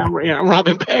 I'm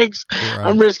robbing banks. Right.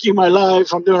 I'm risking my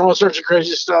life. I'm doing all sorts of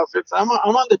crazy stuff. I'm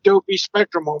on the dopey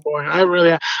spectrum, homeboy. I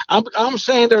really am. I'm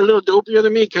saying they're a little dopier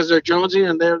than me because they're jonesy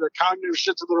and their cognitive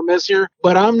shit's a little messier.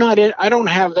 But I'm not. I don't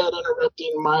have that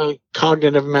interrupting my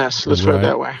cognitive mess. Let's put it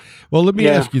that way. Well, let me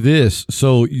ask you this.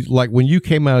 So, like when you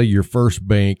came out of your first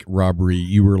bank robbery,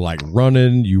 you were like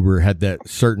running. You had that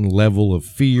certain level of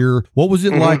fear. What was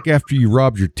it like after you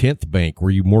robbed your 10th bank? Were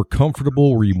you more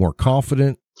comfortable? Were you more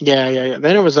confident? Yeah.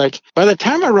 Then it was like, by the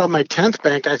time I robbed my 10th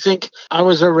bank, I think I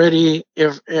was already,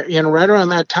 right around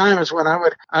that time is when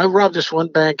I robbed this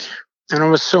one bank And I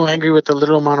was so angry with the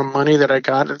little amount of money that I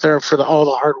got there for all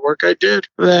the hard work I did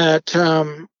that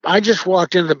I just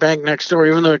walked into the bank next door,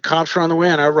 even though the cops were on the way,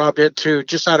 and I robbed it too,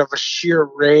 just out of a sheer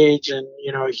rage and,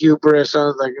 hubris. I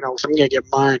was like, I'm going to get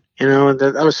mine, and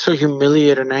I was so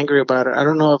humiliated and angry about it. I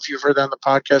don't know if you've heard that on the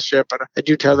podcast yet, but I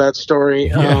do tell that story.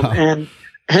 Yeah.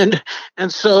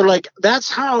 And so like,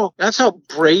 that's how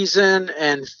brazen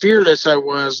and fearless I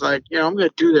was. Like, I'm going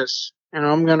to do this.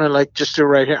 I'm going to like just do it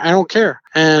right here. I don't care.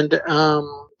 And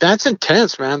that's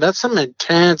intense, man. That's some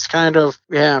intense kind of,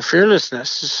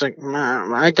 fearlessness. It's like,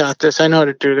 man, I got this. I know how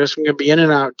to do this. I'm going to be in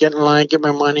and out, get in line, get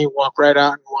my money, walk right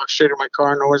out and walk straight to my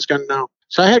car. No one's going to know.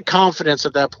 So I had confidence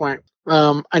at that point.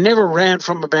 I never ran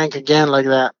from a bank again like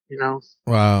that,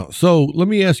 Wow. So let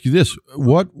me ask you this.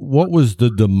 What was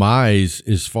the demise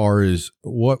as far as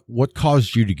what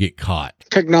caused you to get caught?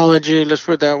 Technology, let's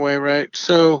put it that way, right?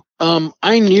 So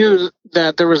I knew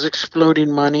that there was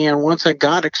exploding money, and once I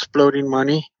got exploding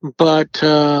money, but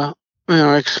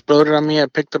it exploded on me. I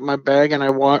picked up my bag and I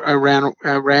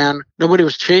ran. Nobody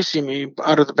was chasing me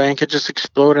out of the bank. It just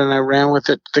exploded, and I ran with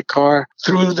it to the car,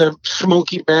 threw the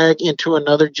smoky bag into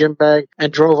another gym bag,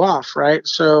 and drove off. Right.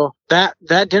 So that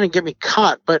didn't get me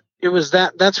caught, but it was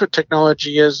that's what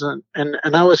technology is, and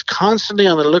I was constantly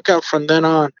on the lookout from then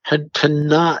on to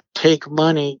not take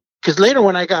money, because later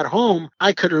when I got home,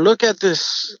 I could look at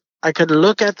this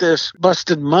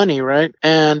busted money, right?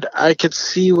 And I could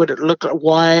see what it looked like,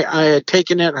 why I had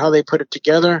taken it, how they put it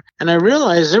together. And I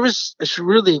realized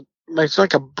it's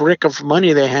like a brick of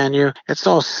money they hand you. It's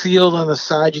all sealed on the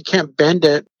side. You can't bend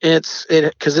it.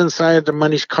 Because inside the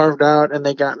money's carved out, and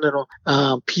they got little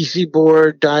PC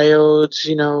board diodes,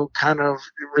 kind of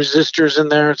resistors in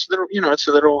there. It's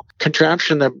a little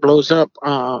contraption that blows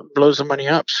the money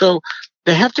up. So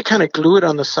they have to kind of glue it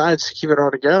on the sides to keep it all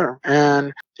together.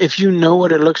 And if you know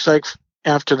what it looks like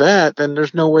after that, then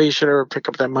there's no way you should ever pick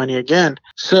up that money again.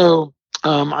 So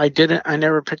I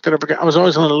never picked it up again. I was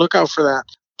always on the lookout for that,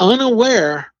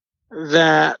 unaware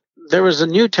that there was a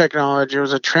new technology. It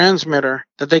was a transmitter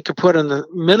that they could put in the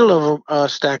middle of a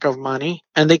stack of money,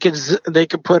 and they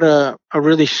could put a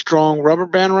really strong rubber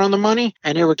band around the money,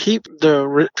 and it would keep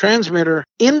the transmitter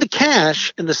in the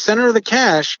cash, in the center of the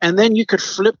cash, and then you could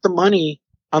flip the money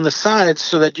on the sides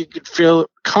so that you could feel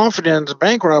confident as a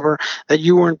bank robber that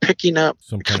you weren't picking up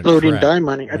exploding die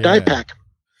money, die pack.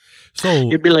 So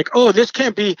you'd be like, oh, this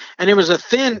can't be. And it was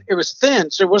thin,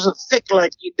 so it wasn't thick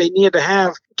like they needed to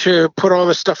have to put all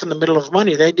this stuff in the middle of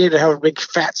money. They needed to have a big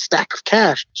fat stack of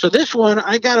cash. So this one,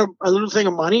 I got a little thing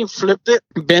of money, flipped it,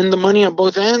 bend the money on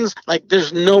both ends. Like,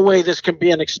 there's no way this can be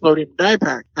an exploding die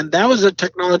pack. And that was the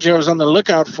technology I was on the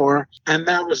lookout for. And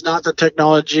that was not the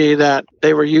technology that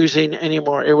they were using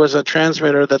anymore. It was a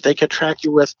transmitter that they could track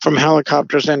you with from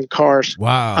helicopters and cars.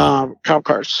 Wow. Cop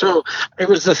cars. So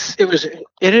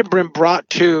it had been brought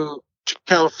to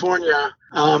California,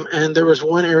 and there was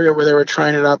one area where they were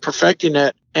trying it out, perfecting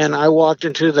it, and I walked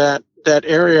into that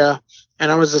area,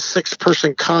 and I was the sixth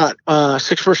person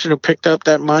who picked up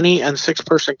that money, and sixth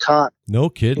person caught. No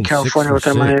kidding. In California with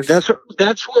that money. That's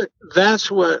what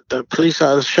the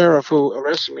the sheriff who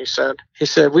arrested me said. He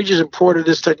said, we just imported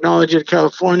this technology to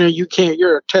California.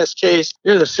 You're a test case.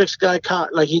 You're the sixth guy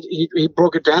caught. Like he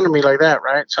broke it down to me like that,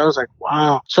 right? So I was like,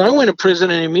 wow. So I went to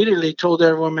prison and immediately told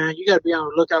everyone, man, you got to be on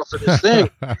the lookout for this thing.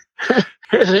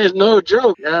 It's no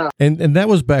joke. Yeah. And that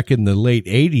was back in the late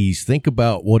 80s. Think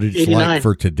about what it's 89, like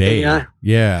for today. 89.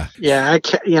 Yeah. Yeah.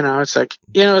 It's like,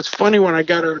 it's funny when I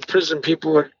got out of prison,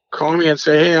 people would call me and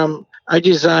say, hey, I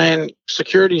design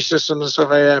security systems and stuff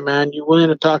like that, man. You willing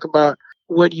to talk about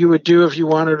what you would do if you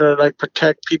wanted to like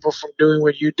protect people from doing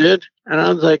what you did? And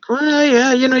I was like, well,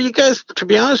 yeah, you guys, to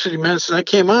be honest with you, man, since I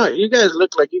came out, you guys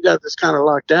look like you got this kind of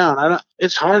locked down.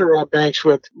 It's hard to rob banks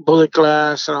with bullet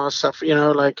glass and all that stuff,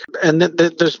 and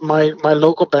there's my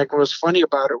local bank. What was funny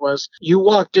about it was you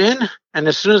walked in, and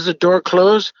as soon as the door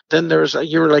closed, then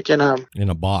you were like in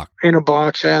a box. In a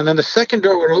box, and then the second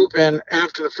door would open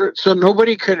after the first. So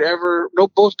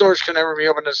both doors can ever be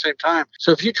open at the same time.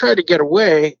 So if you tried to get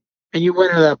away, and you went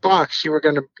into that box, you're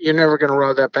never gonna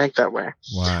rob that bank that way.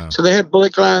 Wow. So they had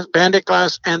bullet glass, bandit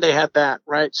glass, and they had that,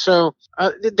 right? So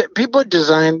people are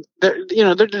designed. They're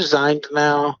designed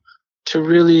now to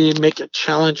really make it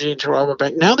challenging to rob a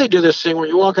bank. Now they do this thing where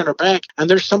you walk in a bank and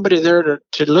there's somebody there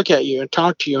to look at you and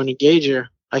talk to you and engage you.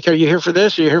 Like, are you here for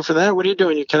this? Are you here for that? What are you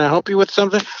doing? Can I help you with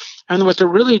something? And what they're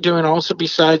really doing also,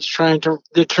 besides trying to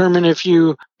determine if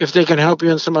they can help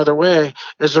you in some other way,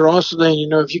 is they're also saying, you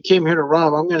know, if you came here to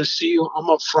rob, I'm going to see you. I'm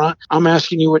up front. I'm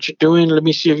asking you what you're doing. Let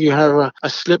me see if you have a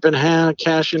slip in hand,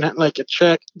 cash in hand, like a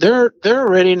check. They're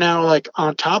already now like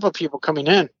on top of people coming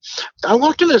in. I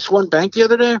walked in this one bank the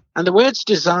other day, and the way it's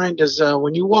designed is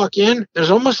when you walk in,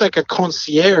 there's almost like a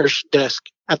concierge desk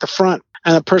at the front.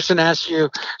 And the person asks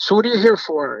you, so what are you here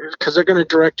for? Because they're going to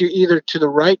direct you either to the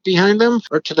right behind them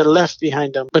or to the left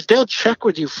behind them. But they'll check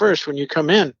with you first when you come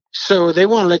in. So they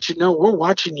want to let you know we're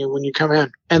watching you when you come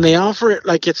in. And they offer it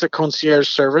like it's a concierge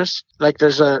service, like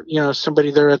there's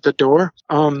somebody there at the door.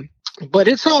 But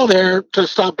it's all there to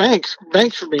stop banks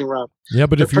from being robbed. Yeah,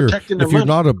 but if you're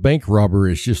not a bank robber,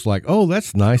 it's just like, oh,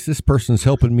 that's nice. This person's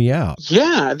helping me out.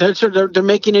 Yeah, they're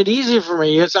making it easy for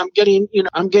me. Yes, I'm getting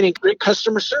great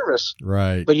customer service.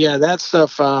 Right. But yeah, that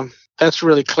stuff that's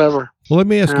really clever. Well, let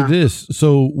me ask you this.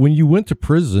 So when you went to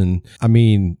prison, I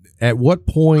mean, at what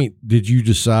point did you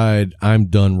decide I'm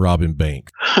done robbing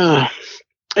banks?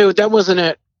 That wasn't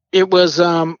it. It was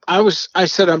I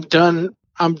said I'm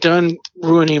done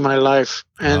ruining my life.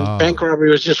 And bank robbery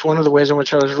was just one of the ways in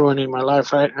which I was ruining my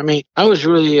life, right? I mean, I was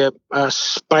really a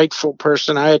spiteful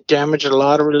person. I had damaged a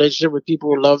lot of relationships with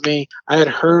people who loved me. I had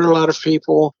hurt a lot of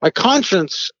people. My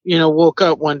conscience, woke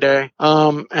up one day.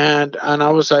 And I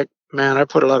was like, man, I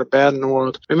put a lot of bad in the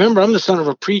world. Remember, I'm the son of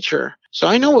a preacher. So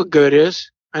I know what good is.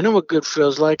 I know what good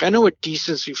feels like. I know what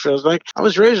decency feels like. I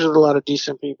was raised with a lot of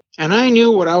decent people. And I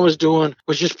knew what I was doing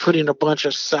was just putting a bunch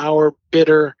of sour,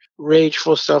 bitter,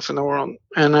 rageful stuff in the world.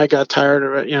 And I got tired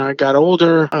of it. I got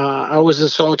older. I was in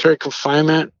solitary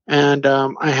confinement. And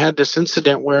I had this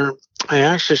incident where I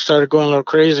actually started going a little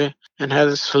crazy and had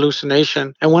this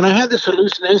hallucination. And when I had this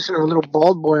hallucination of a little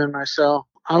bald boy in my cell,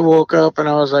 I woke up and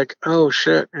I was like, oh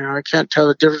shit, I can't tell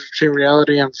the difference between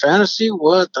reality and fantasy.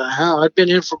 What the hell? I've been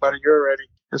in for about a year already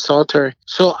in solitary.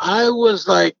 So I was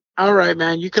like, all right,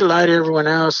 man, you can lie to everyone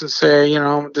else and say,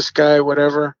 this guy,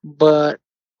 whatever. But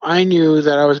I knew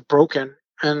that I was broken,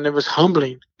 and it was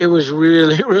humbling. It was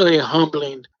really, really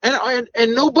humbling.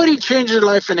 And nobody changes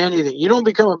life in anything. You don't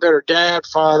become a better dad,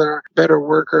 father, better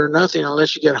worker, nothing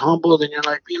unless you get humbled and you're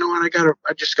like, you know what,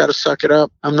 I just gotta suck it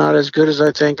up. I'm not as good as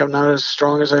I think. I'm not as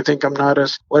strong as I think. I'm not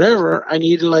as whatever. I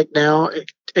need to now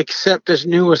accept this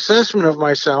new assessment of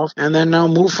myself and then now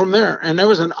move from there. And that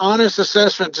was an honest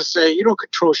assessment to say, you don't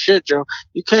control shit, Joe.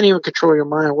 You can't even control your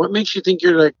mind. What makes you think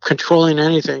you're controlling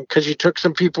anything? Because you took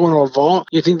some people into a vault?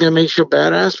 You think that makes you a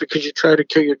badass because you tried to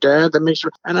kill your dad? That makes you...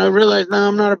 And I realized, no,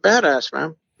 I'm not a badass,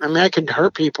 man. I mean, I can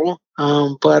hurt people,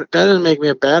 but that doesn't make me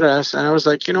a badass. And I was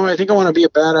like, I think I want to be a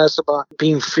badass about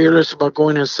being fearless, about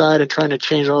going inside and trying to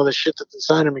change all the shit that's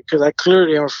inside of me, because I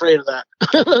clearly am afraid of that.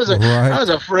 I was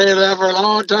afraid of that for a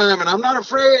long time, and I'm not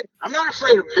afraid. I'm not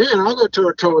afraid of men. I'll go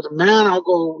toe to toe with a man. I'll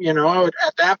go,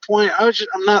 at that point, I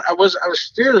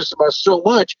was fearless about so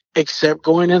much, except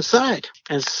going inside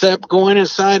and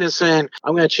saying,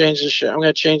 I'm going to change this shit. I'm going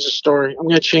to change the story. I'm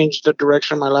going to change the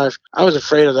direction of my life. I was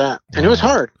afraid of that. And it was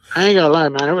hard. I ain't gonna lie,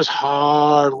 man. It was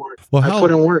hard work. Well, I put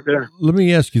in work there. Let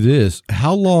me ask you this.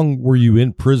 How long were you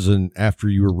in prison after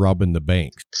you were robbing the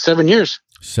banks? 7 years.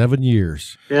 7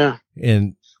 years. Yeah.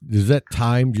 And does that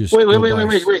time just wait,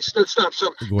 stop.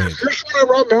 So the first one I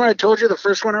robbed, remember I told you the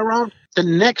first one I robbed? The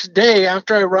next day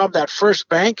after I robbed that first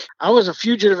bank, I was a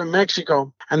fugitive in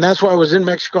Mexico. And that's why I was in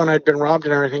Mexico and I'd been robbed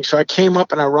and everything. So I came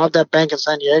up and I robbed that bank in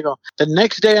San Diego. The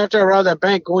next day after I robbed that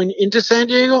bank going into San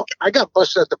Diego, I got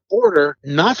busted at the border,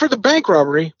 not for the bank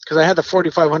robbery, because I had the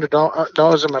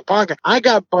 $4,500 in my pocket. I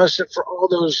got busted for all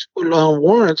those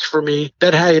warrants for me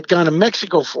that I had gone to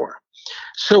Mexico for.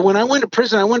 So when I went to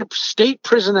prison, I went to state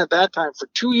prison at that time for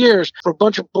 2 years for a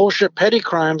bunch of bullshit petty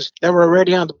crimes that were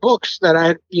already on the books that I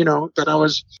had, that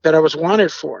I was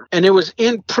wanted for. And it was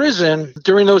in prison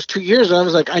during those 2 years. I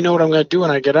was like, I know what I'm going to do when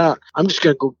I get out. I'm just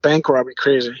going to go bank robbery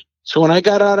crazy. So when I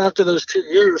got out after those 2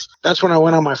 years, that's when I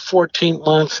went on my 14th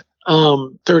month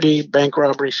 30 bank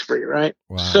robbery spree, right?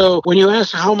 Wow. So when you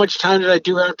ask how much time did I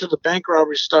do after the bank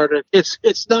robbery started, it's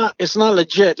not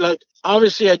legit. Like,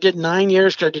 obviously I did 9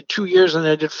 years, because I did 2 years and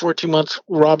I did 14 months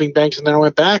robbing banks and then I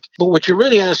went back. But what you're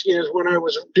really asking is when I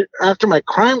was after my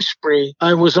crime spree,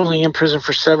 I was only in prison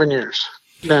for 7 years.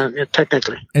 No,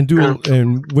 technically. And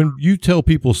and when you tell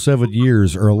people 7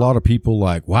 years, are a lot of people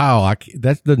like, wow,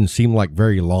 that doesn't seem like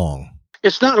very long.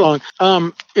 It's not long.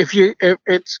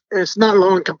 It's not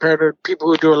long compared to people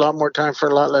who do a lot more time for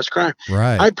a lot less crime.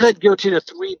 Right. I pled guilty to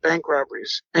 3 bank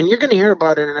robberies, and you're going to hear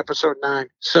about it in episode 9.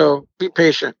 So be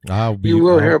patient. I'll be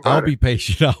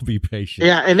patient. I'll be patient.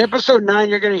 Yeah. In episode 9,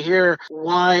 you're going to hear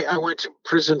why I went to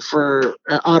prison for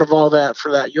out of all that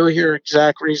for that. You'll hear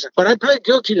exact reason. But I pled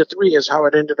guilty to 3 is how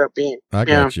it ended up being. I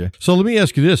got you. So let me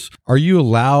ask you this: are you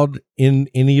allowed in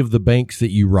any of the banks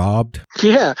that you robbed?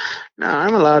 Yeah. No,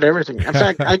 I'm allowed everything. In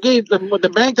fact, I gave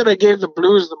the bank that I gave the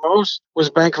blues the most was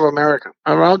Bank of America.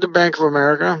 I robbed the Bank of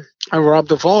America. I robbed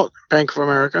the vault, Bank of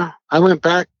America. I went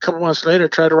back a couple months later,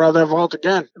 tried to rob that vault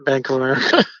again, Bank of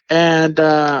America. And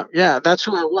that's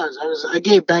who I was. I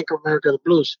gave Bank of America the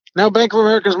blues. Now Bank of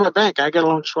America is my bank. I get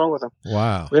along swell with them.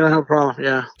 Wow. We don't have a problem.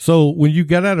 Yeah. So when you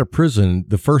got out of prison,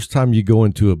 the first time you go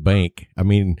into a bank, I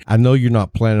mean, I know you're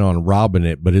not planning on robbing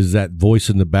it, but is that voice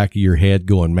in the back of your head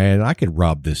going, man, I could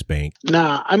rob this bank?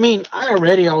 Nah, I mean, I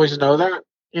already always know that,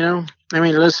 you know? I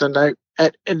mean, listen,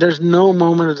 there's no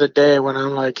moment of the day when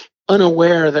I'm like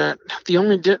unaware that the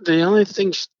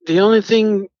only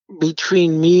thing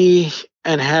between me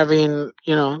and having,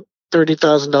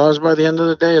 $30,000 by the end of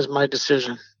the day is my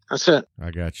decision. That's it.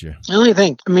 I got you. The only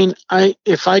thing, I mean,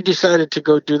 if I decided to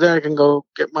go do that, I can go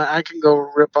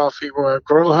rip off people at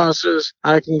grow houses.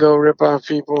 I can go rip off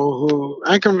people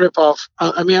I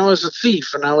was a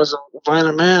thief and I was a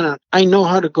violent man, and I know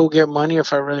how to go get money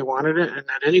if I really wanted it. And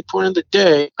at any point in the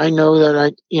day, I know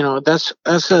that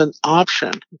that's an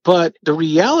option. But the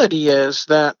reality is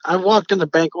that I walked in the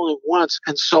bank only once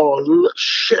and saw a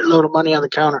shitload of money on the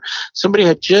counter. Somebody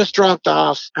had just dropped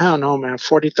off, I don't know, man,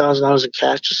 $40,000 in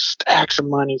cash, just stacks of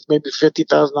money, maybe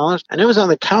 $50,000, and it was on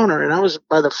the counter, and I was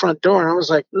by the front door, and I was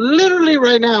like, literally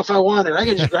right now, if I wanted, I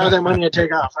could just grab that money and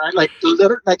take off, right? Like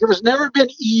it was never been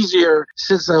easier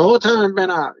since the whole time I've been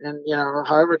out, and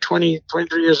however 23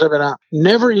 years I've been out,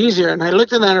 never easier. And I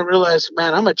looked at that and realized,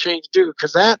 man, I'm a changed dude,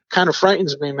 because that kind of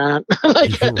frightens me, man. Right.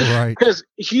 Because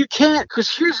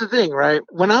here's the thing, right?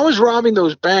 When I was robbing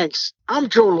those banks, I'm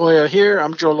Joe Loya here,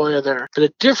 I'm Joe Loya there. But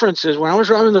the difference is when I was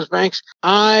robbing those banks,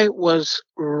 I was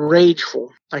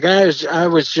rageful. Like I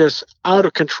was just out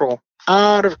of control.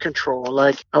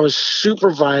 Like I was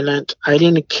super violent. I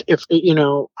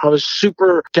was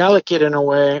super delicate in a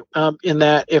way, in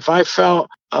that if I felt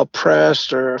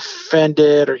oppressed or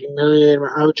offended or humiliated,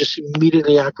 I would just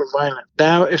immediately act violent.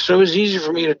 So it was easy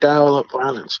for me to dial up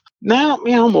violence. Now,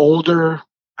 I'm older.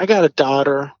 I got a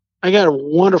daughter. I got a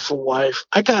wonderful wife.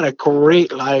 I got a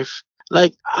great life.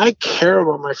 Like, I care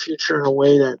about my future in a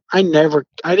way that I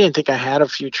didn't think I had a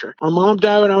future. My mom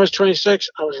died when I was 26.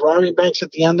 I was robbing banks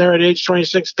at the end there at age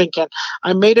 26 thinking,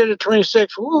 I made it at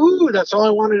 26. Woohoo, that's all I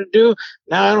wanted to do.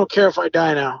 Now I don't care if I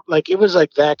die now. Like, it was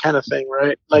like that kind of thing,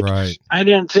 right? Like, right. I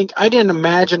didn't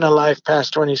imagine a life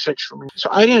past 26 for me. So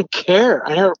I didn't care.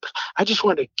 I just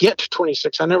wanted to get to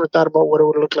 26. I never thought about what it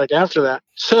would look like after that.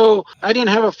 So I didn't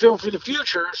have a feel for the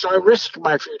future, so I risked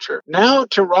my future. Now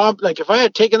to rob, like if I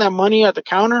had taken that money at the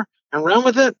counter and run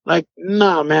with it, like,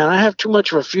 no, man, I have too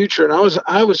much of a future. And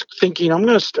I was thinking,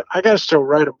 I got to still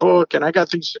write a book and I got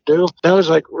things to do. That was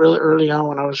like really early on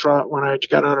when I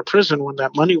got out of prison, when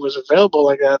that money was available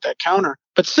like that at that counter.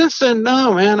 But since then,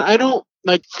 no, man, I don't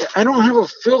have a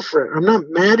feel for it. I'm not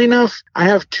mad enough. I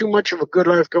have too much of a good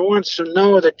life going. So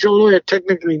no, that Joe Loya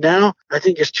technically now, I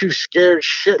think is too scared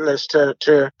shitless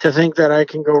to think that I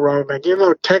can go rob a bank. Even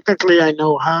though technically I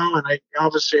know how, and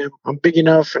I'm big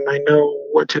enough and I know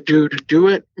what to do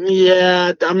it.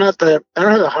 Yeah, I don't have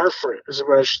the heart for it, is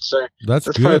what I should say. That's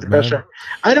good, man.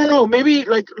 I don't know. Maybe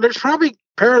there's probably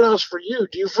parallels for you.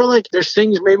 Do you feel like there's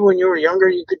things maybe when you were younger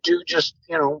you could do just,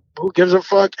 who gives a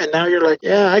fuck? And now you're like,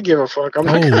 yeah, I give a fuck. I'm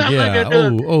like, yeah. You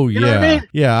know what I mean?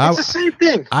 Yeah. It's the same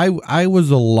thing. I was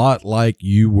a lot like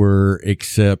you were,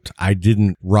 except I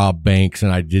didn't rob banks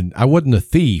and I wasn't a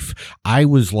thief. I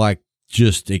was like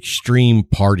just extreme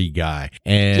party guy.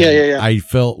 And yeah. I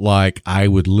felt like I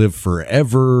would live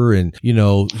forever. And,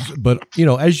 but,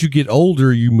 as you get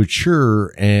older, you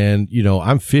mature and,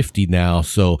 I'm 50 now.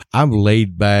 So I'm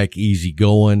laid back, easy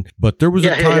going. But there was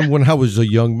a time when I was a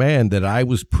young man that I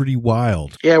was pretty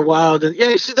wild. Yeah, wild. And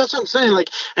you see, that's what I'm saying. Like,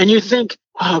 and you think,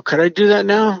 wow, could I do that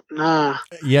now? Nah.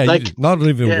 Yeah, like, you not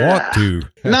even want to.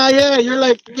 Nah, you're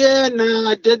like,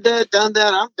 I did that, done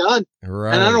that, I'm done.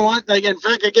 Right. And I don't want, in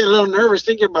fact, I get a little nervous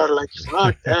thinking about it, like,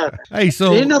 fuck that. Hey,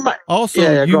 so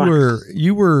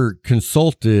you were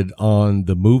consulted on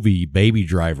the movie Baby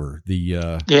Driver, the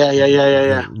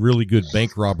really good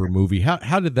bank robber movie.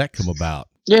 How did that come about?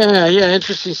 Yeah,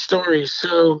 interesting story.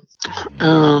 So,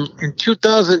 in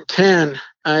 2010,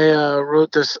 I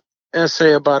wrote this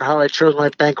essay about how I chose my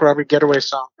bank robbery getaway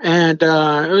song. And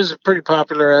it was a pretty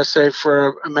popular essay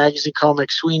for a magazine called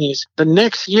McSweeney's. The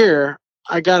next year,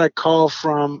 I got a call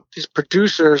from these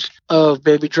producers of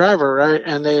Baby Driver, right?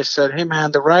 And they said, hey,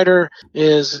 man, the writer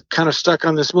is kind of stuck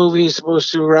on this movie he's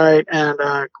supposed to write. And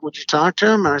would you talk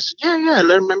to him? And I said, yeah,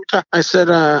 let me talk. I said,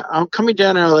 I'm coming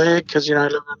down to L.A. because, I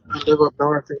live up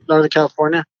north in Northern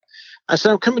California. I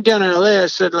said, I'm coming down to L.A. I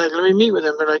said, let me meet with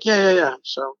him. They're like, yeah.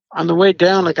 So on the way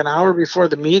down, like an hour before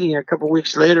the meeting, a couple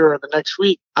weeks later or the next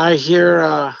week, I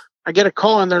hear... I get a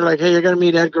call and they're like, hey, you're going to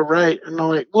meet Edgar Wright. And I'm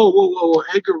like, whoa.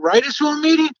 Edgar Wright is who I'm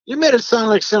meeting? You made it sound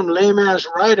like some lame ass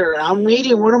writer. I'm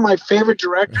meeting one of my favorite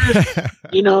directors.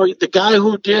 The guy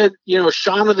who did,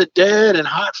 Shaun of the Dead and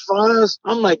Hot Fuzz.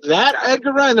 I'm like, that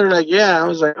Edgar Wright? And they're like, yeah. I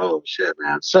was like, oh shit,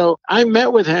 man. So I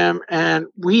met with him and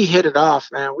we hit it off,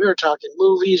 man. We were talking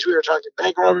movies. We were talking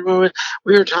bank robbery movies.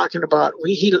 We were talking about,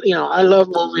 I love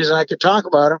movies and I could talk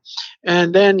about them.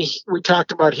 And then we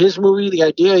talked about his movie, the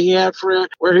idea he had for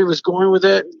it, where he was going with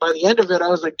it. And by the end of it, I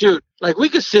was like, dude, we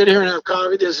could sit here and have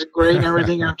coffee. This is great and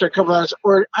everything after a couple hours.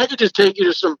 Or I could just take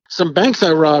you to some banks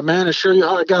I robbed, man, and show you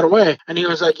how I got away. And he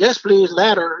was like, yes, please,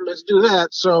 ladder. Let's do that.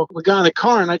 So we got in the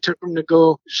car and I took him to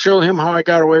go show him how I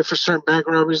got away for certain bank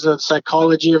robberies, the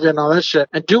psychology of it and all that shit.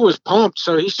 And dude was pumped.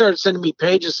 So he started sending me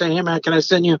pages saying, hey, man, can I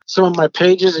send you some of my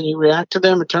pages and you react to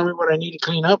them and tell me what I need to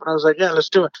clean up? And I was like, yeah, let's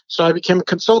do it. So I became a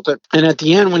consultant. And at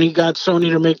the end, when he got Sony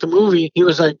to make the movie, he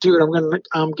was like, dude,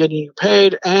 I'm getting you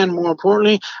paid. And more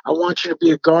importantly, I want you to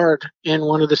be a guard in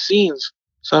one of the scenes.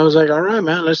 So I was like, all right,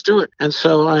 man, let's do it. And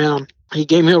so he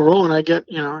gave me a role and I get,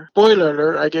 spoiler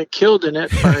alert, I get killed in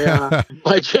it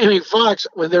by Jamie Foxx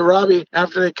when they're robbing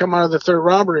after they come out of the third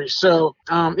robbery. So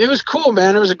it was cool,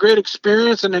 man. It was a great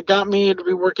experience and it got me to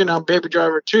be working on Baby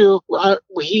Driver 2.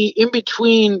 In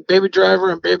between Baby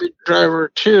Driver and Baby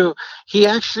Driver 2, he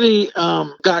actually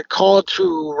got called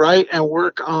to write and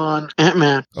work on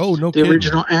Ant-Man. Oh, no the kidding.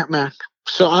 Original Ant-Man.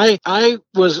 So I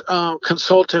was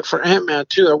consultant for Ant-Man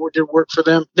too. I did work for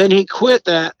them. Then he quit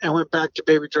that and went back to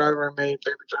Baby Driver and made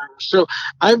Baby Driver. So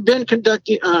I've been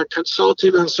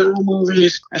consulting on several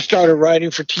movies. I started writing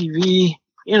for TV.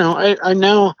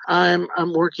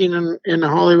 I'm working in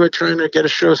Hollywood trying to get a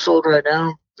show sold right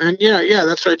now. And yeah,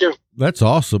 that's what I do. That's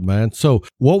awesome, man. So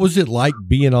what was it like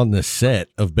being on the set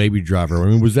of Baby Driver? I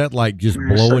mean, was that like just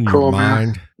blowing your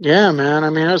mind? Man. Yeah, man. I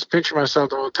mean, I was picturing myself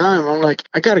the whole time. I'm like,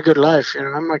 I got a good life.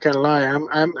 I'm not gonna lie.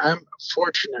 I'm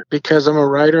fortunate because I'm a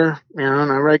writer,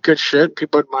 and I write good shit.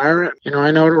 People admire it.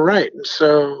 I know how to write. And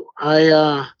so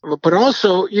but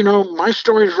also, my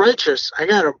story is righteous. I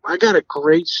got a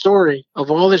great story of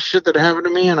all this shit that happened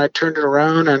to me and I turned it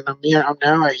around and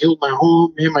I healed my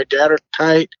home. Me and my dad are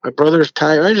tight. My brother's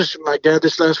tight. I just met my dad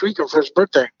this last week for his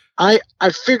birthday. I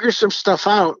figured some stuff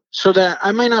out so that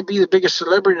I might not be the biggest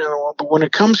celebrity in the world, but when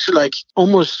it comes to like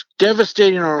almost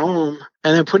devastating our home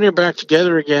and then putting it back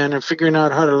together again and figuring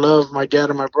out how to love my dad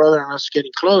and my brother and us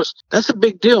getting close, that's a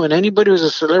big deal. And anybody who's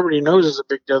a celebrity knows it's a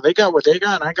big deal. They got what they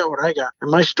got and I got what I got. And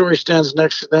my story stands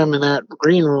next to them in that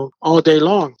green room all day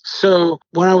long. So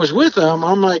when I was with them,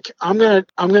 I'm like, I'm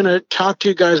gonna talk to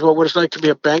you guys about what it's like to be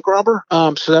a bank robber.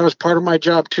 So that was part of my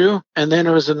job too. And then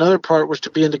there was another part was to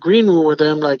be in the green room with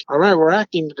them, like, all right, we're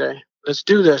acting today. Let's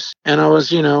do this. And I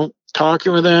was,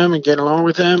 talking with them and getting along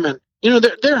with them. And,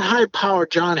 they're high powered.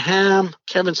 John Hamm,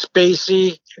 Kevin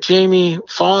Spacey, Jamie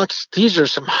Foxx. These are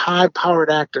some high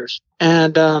powered actors.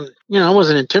 And, I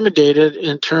wasn't intimidated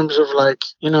in terms of like,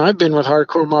 I've been with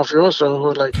hardcore mafioso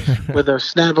who like with a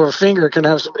snap of a finger can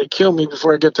have somebody kill me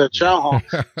before I get to the chow hall.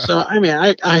 So, I mean,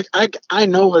 I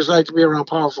know what it's like to be around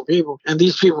powerful people and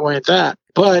these people ain't that.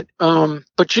 But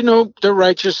they're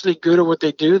righteously good at what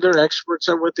they do. They're experts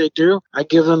at what they do. I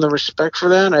give them the respect for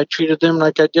that. I treated them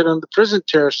like I did on the prison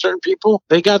terror. Certain people,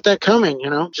 they got that coming,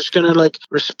 just going to like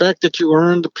respect that you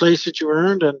earned the place that you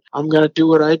earned. And I'm going to do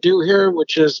what I do here,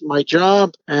 which is my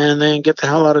job, and then get the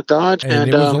hell out of Dodge. And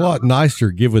it was a lot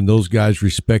nicer giving those guys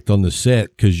respect on the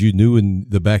set because you knew in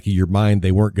the back of your mind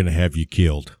they weren't going to have you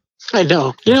killed. I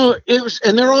know. It was,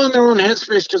 and they're all in their own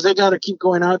headspace because they got to keep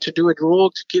going out to do a role,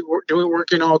 to keep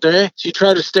working all day. So you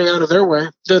try to stay out of their way.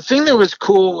 The thing that was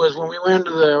cool was when we went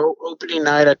to the opening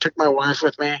night, I took my wife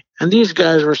with me. And these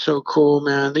guys were so cool,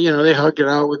 man. They hugged it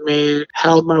out with me,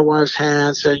 held my wife's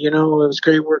hand, said, it was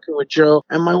great working with Joe.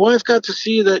 And my wife got to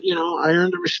see that, I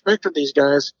earned the respect of these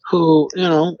guys who,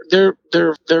 they're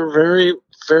very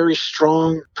very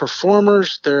strong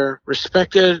performers. They're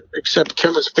respected, except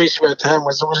Kevin Spacey at the time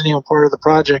wasn't even part of the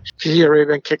project because he had already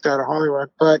been kicked out of Hollywood.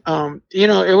 But,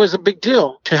 it was a big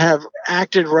deal to have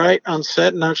acted right on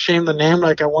set and not shame the name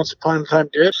like I once upon a time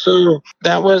did. So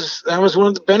that was one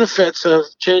of the benefits of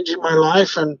changing my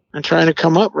life and trying to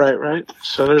come up right?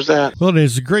 So there's that. Well,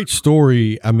 it's a great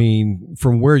story. I mean,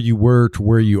 from where you were to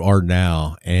where you are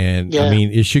now. And I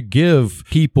mean, it should give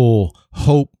people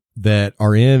hope that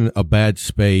are in a bad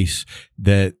space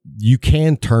that you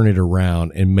can turn it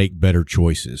around and make better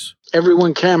choices.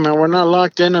 Everyone can, man. We're not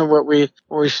locked into what we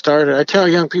started. I tell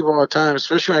young people all the time,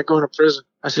 especially when I go into prison,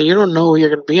 I say, you don't know who you're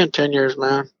going to be in 10 years,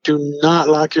 man. Do not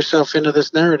lock yourself into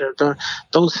this narrative.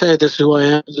 Don't say this is who I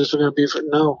am. This is going to be for.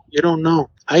 No, you don't know.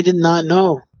 I did not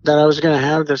know that I was going to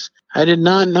have this. I did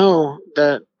not know,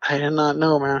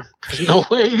 man. There's no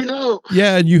way you know.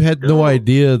 Yeah, and you had no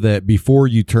idea that before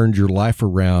you turned your life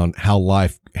around, how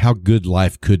good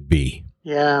life could be.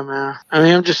 Yeah, man. I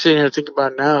mean, I'm just sitting here thinking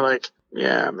about it now, like,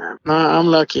 yeah, man. No, I'm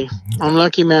lucky. I'm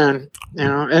lucky, man.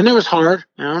 And it was hard.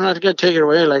 I'm not going to take it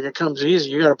away like it comes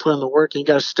easy. You got to put in the work and you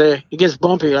got to stay. It gets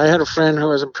bumpy. I had a friend who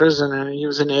was in prison and he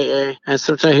was in AA. And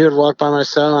sometimes he would walk by my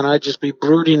cell and I'd just be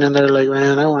brooding in there like,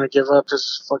 man, I want to give up.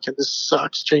 This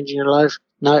sucks, changing your life.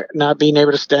 Not being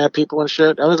able to stab people and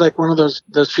shit. I was like one of those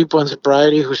people in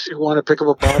sobriety who want to pick up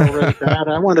a bottle really bad.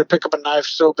 I wanted to pick up a knife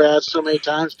so bad so many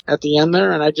times at the end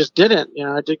there, and I just didn't.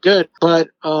 I did good. But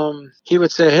he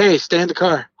would say, hey, stay in the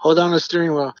car. Hold on to the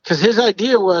steering wheel. Because his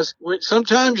idea was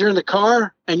sometimes you're in the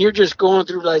car and you're just going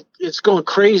through it's going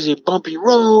crazy, bumpy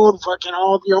road, fucking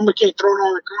you almost get thrown out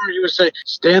of the car. He would say,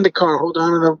 stay in the car, hold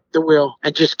on to the wheel,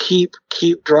 and just keep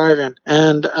driving.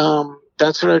 And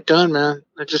that's what I've done, man.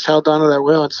 I just held on to that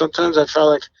wheel. And sometimes I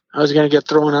felt like I was going to get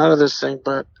thrown out of this thing,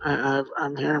 but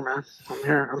I'm here, man.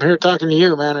 I'm here talking to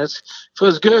you, man. It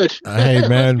feels good. Hey,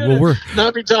 man. Well, we're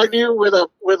not be talking to you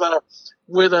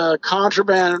with a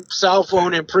contraband cell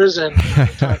phone in prison.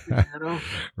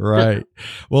 Right.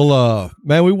 Well,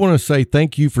 man, we want to say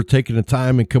thank you for taking the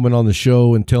time and coming on the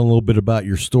show and telling a little bit about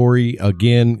your story.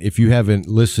 Again, if you haven't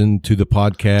listened to the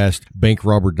podcast, Bank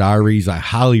Robber Diaries, I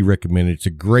highly recommend it. It's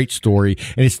a great story.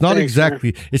 And it's not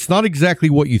exactly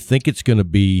what you think it's going to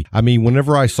be. I mean,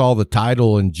 whenever I saw the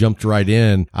title and jumped right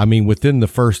in, I mean, within the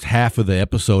first half of the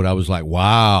episode, I was like,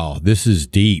 wow, this is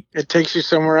deep. It takes you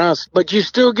somewhere else, but you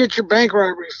still get your bank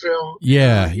robbery feel.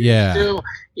 Yeah.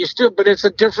 You still, but it's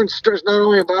a different story. It's not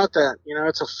only about that,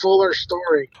 it's a fuller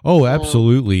story. Oh,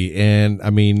 absolutely. And I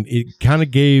mean, it kind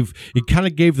of gave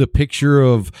the picture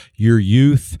of your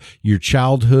youth, your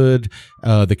childhood,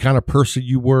 the kind of person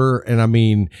you were. And I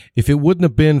mean, if it wouldn't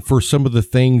have been for some of the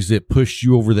things that pushed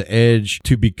you over the edge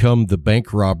to become the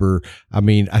bank robber, I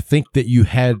mean, I think that you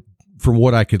had, from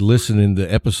what I could listen in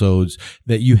the episodes,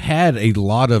 that you had a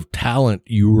lot of talent.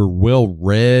 You were well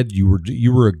read. You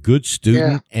were a good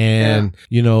student, and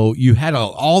you had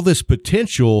all this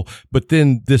potential. But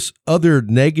then this other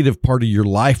negative part of your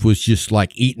life was just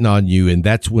like eating on you, and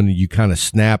that's when you kind of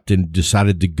snapped and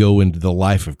decided to go into the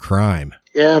life of crime.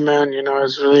 Yeah, man. It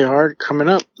was really hard coming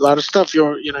up. A lot of stuff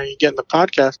you get in the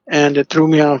podcast, and it threw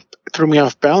me off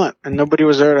balance, and nobody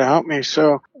was there to help me.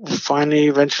 So finally,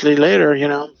 eventually, later,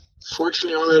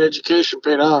 fortunately, all that education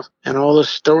paid off, and all the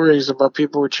stories about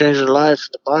people who changed their life,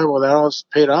 the Bible, that all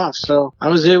paid off. So I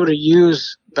was able to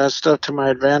use that stuff to my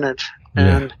advantage.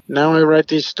 And now I write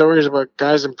these stories about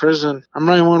guys in prison. I'm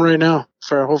writing one right now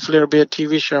for, hopefully it'll be a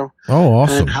TV show. Oh,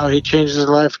 awesome. And how he changes his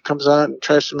life, comes out and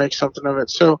tries to make something of it.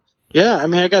 So yeah, I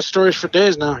mean, I got stories for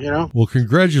days now, Well,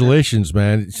 congratulations,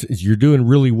 man. You're doing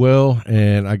really well.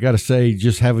 And I got to say,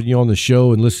 just having you on the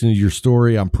show and listening to your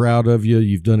story, I'm proud of you.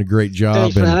 You've done a great job.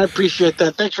 Thanks, man. I appreciate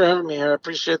that. Thanks for having me here. I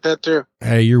appreciate that, too.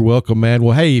 Hey, you're welcome, man.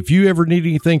 Well, hey, if you ever need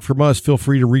anything from us, feel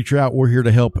free to reach out. We're here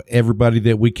to help everybody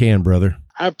that we can, brother.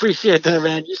 I appreciate that,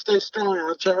 man. You stay strong.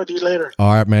 I'll chat with you later.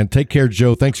 All right, man. Take care,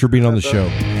 Joe. Thanks for being on the show.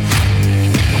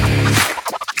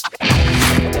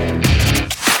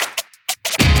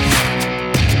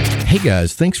 Hey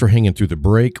guys, thanks for hanging through the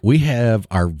break. We have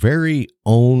our very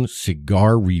own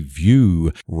cigar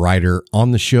review writer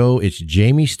on the show. It's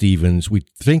Jamie Stevens. We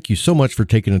thank you so much for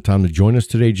taking the time to join us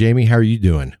today. Jamie, how are you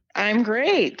doing? I'm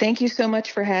great. Thank you so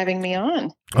much for having me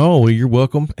on. Oh, well, you're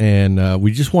welcome. And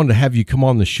we just wanted to have you come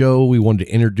on the show. We wanted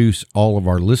to introduce all of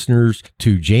our listeners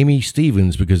to Jamie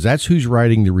Stevens because that's who's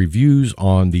writing the reviews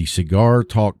on the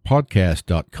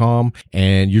cigartalkpodcast.com.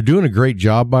 And you're doing a great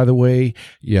job, by the way.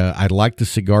 Yeah, I like the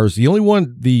cigars. The only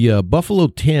one, the Buffalo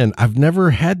 10, I've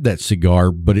never had that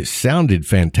cigar, but it sounded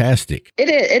fantastic. It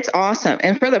is. It's awesome.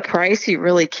 And for the price, you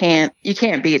can't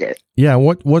beat it. Yeah.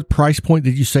 What price point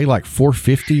did you say? Like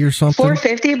 $4.50 or something?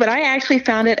 $4.50, but I actually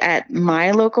found it at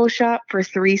my local shop for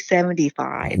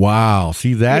 $3.75. Wow.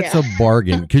 See, that's a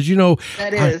bargain. Because,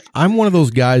 That is. I'm one of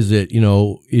those guys that,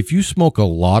 if you smoke a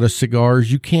lot of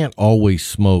cigars, you can't always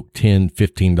smoke $10,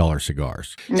 $15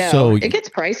 cigars. No, so, it gets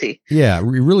pricey. Yeah, it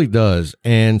really does.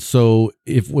 And so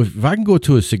if I can go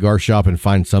to a cigar shop and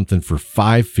find something for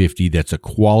 $5.50 that's a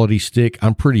quality stick,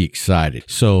 I'm pretty excited.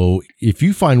 So if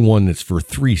you find one that's for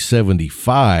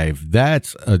 $3.75,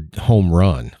 that's a home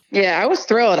run. Yeah, I was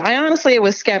thrilled. I honestly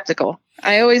was skeptical.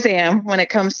 I always am when it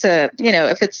comes to,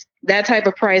 if it's that type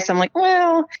of price. I'm like,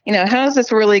 well, how's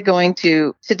this really going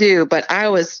to do? But I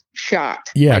was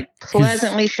shocked. Yeah. Like,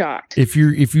 pleasantly shocked. If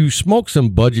you smoke some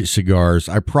budget cigars,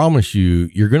 I promise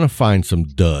you're going to find some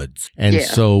duds. And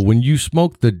so when you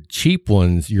smoke the cheap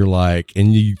ones, you're like,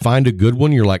 and you find a good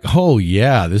one, you're like, oh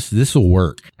yeah, this will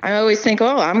work. I always think,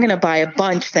 I'm going to buy a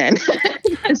bunch then.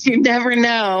 Because you never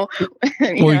know,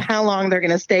 how long they're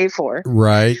going to stay for.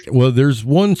 Right. Well, there's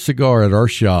one cigar at our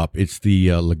shop. It's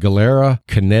the La Galera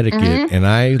Connecticut, and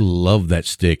I love that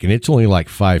stick. And it's only like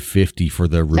 $5.50 for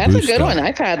the Robusto. That's a good one.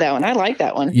 I've had that one. I like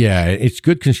that one. Yeah, it's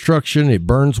good construction. It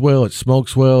burns well. It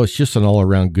smokes well. It's just an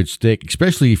all-around good stick,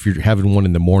 especially if you're having one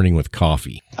in the morning with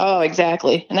coffee. Oh,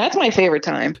 exactly. And that's my favorite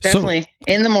time. Definitely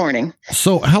in the morning.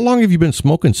 So how long have you been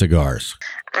smoking cigars?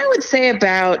 I would say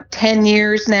about 10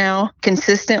 years now,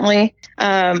 consistently.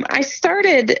 I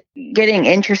started getting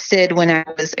interested when I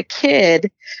was a kid.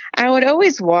 I would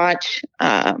always watch.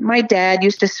 My dad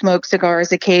used to smoke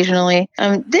cigars occasionally.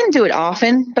 Didn't do it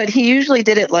often, but he usually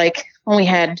did it like when we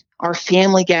had our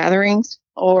family gatherings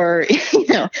or,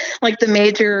 like the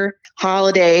major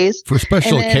holidays. For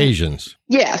special occasions.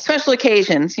 Yeah, special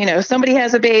occasions. Somebody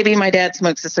has a baby, my dad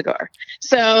smokes a cigar.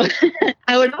 So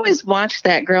I would always watch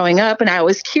that growing up, and I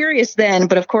was curious then,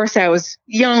 but of course I was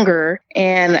younger,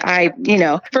 and I,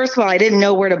 first of all, I didn't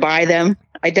know where to buy them.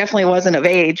 I definitely wasn't of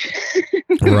age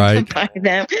right. to buy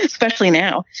them, especially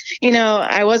now.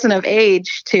 I wasn't of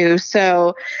age to,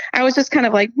 so I was just kind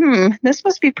of like, this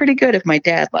must be pretty good if my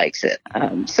dad likes it.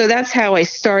 So that's how I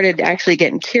started actually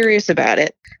getting curious about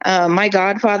it. My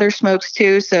godfather smokes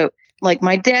too, so like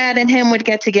my dad and him would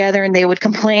get together and they would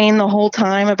complain the whole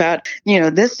time about,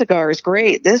 this cigar is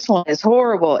great, this one is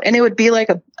horrible. And it would be like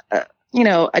a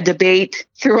debate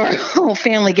through our whole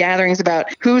family gatherings about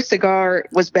whose cigar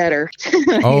was better.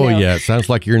 Oh, yeah. It sounds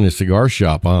like you're in a cigar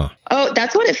shop, huh? Oh,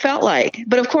 that's what it felt like.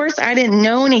 But of course, I didn't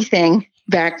know anything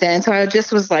back then. So I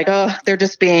just was like, they're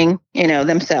just being,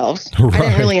 themselves. Right. I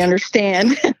didn't really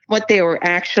understand what they were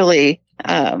actually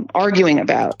arguing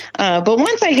about. But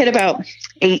once I hit about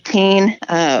 18,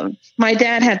 my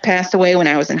dad had passed away when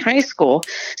I was in high school.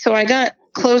 So I got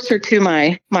closer to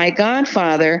my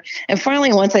godfather. And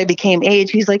finally, once I became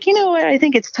age, he's like, you know what? I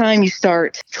think it's time you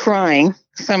start trying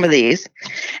some of these.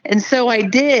 And so I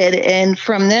did. And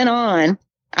from then on,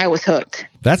 I was hooked.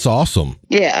 That's awesome.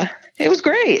 Yeah, it was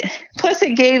great. Plus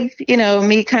it gave,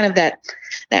 me kind of that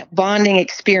bonding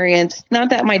experience.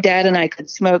 Not that my dad and I could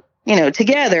smoke,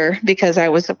 together because I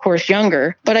was, of course,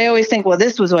 younger. But I always think, well,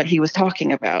 this was what he was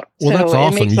talking about. Well, so that's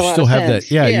awesome. You still have sense.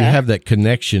 that. Yeah, you have that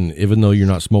connection, even though you're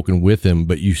not smoking with him,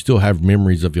 but you still have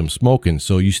memories of him smoking.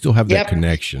 So you still have that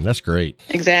connection. That's great.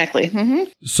 Exactly. Mm-hmm.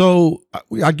 So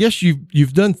I guess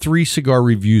you've done 3 cigar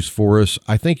reviews for us.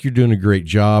 I think you're doing a great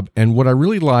job. And what I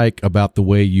really like about the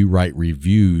way you write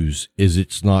reviews is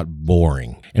it's not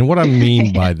boring. And what I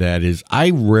mean by that is I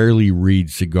rarely read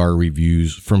cigar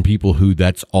reviews from people who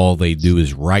that's all they do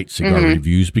is write cigar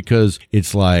reviews, because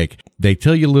it's like they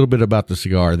tell you a little bit about the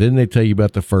cigar, then they tell you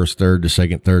about the first third, the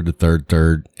second third, the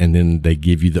third, and then they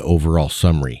give you the overall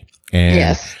summary.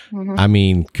 And I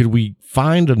mean, could we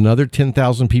find another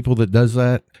 10,000 people that does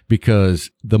that?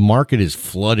 Because the market is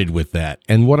flooded with that.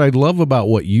 And what I love about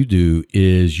what you do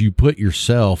is you put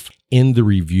yourself in the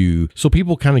review so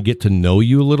people kind of get to know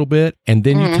you a little bit, and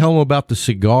then you tell them about the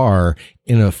cigar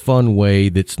in a fun way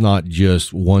that's not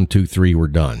just 1, 2, 3, we're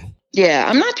done. Yeah,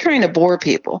 I'm not trying to bore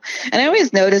people. And I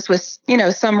always notice with,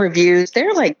 some reviews,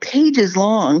 they're like pages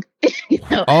long.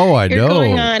 Oh, I know.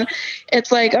 Going on.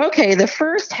 It's like, okay, the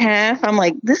first half, I'm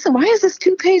like, why is this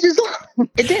 2 pages long?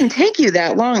 It didn't take you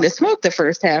that long to smoke the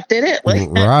first half, did it? Like,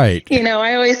 right.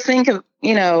 I always think of,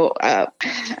 I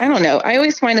don't know. I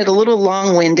always find it a little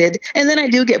long-winded. And then I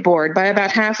do get bored. By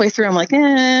about halfway through, I'm like,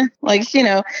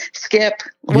 skip.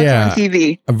 What's on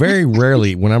TV? Very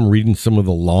rarely when I'm reading some of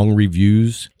the long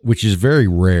reviews, which is very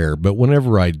rare, but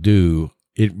whenever I do,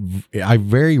 I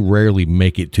very rarely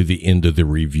make it to the end of the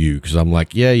review because I'm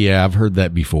like, yeah, I've heard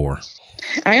that before.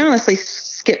 I honestly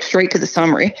skip straight to the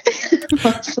summary.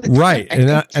 Right.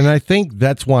 And I think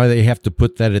that's why they have to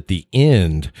put that at the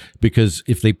end, because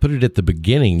if they put it at the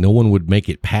beginning, no one would make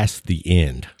it past the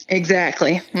end.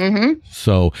 Exactly. Mm-hmm.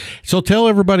 So tell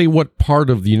everybody what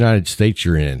part of the United States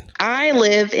you're in. I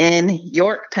live in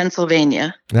York,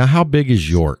 Pennsylvania. Now, how big is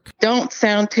York? Don't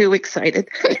sound too excited.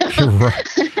 Right.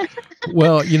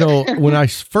 Well, when I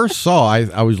first saw,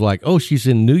 I was like, oh, she's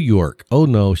in New York. Oh,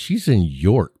 no, she's in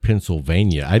York,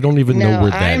 Pennsylvania. I don't even know where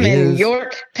that is. I'm in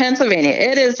York, Pennsylvania.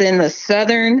 It is in the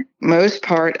southernmost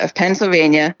part of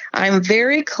Pennsylvania. I'm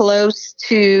very close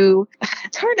to,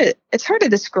 it's hard to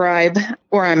describe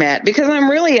where I'm at because I'm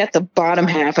really at the bottom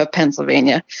half of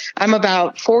Pennsylvania. I'm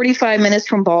about 45 minutes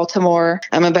from Baltimore.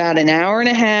 I'm about an hour and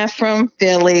a half from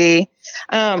Philly.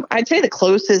 I'd say the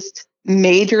closest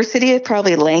major city is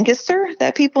probably Lancaster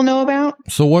that people know about.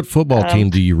 So what football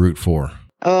team do you root for?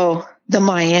 Oh, the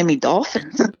Miami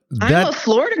Dolphins. I'm a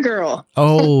Florida girl.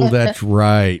 Oh, that's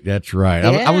right. That's right.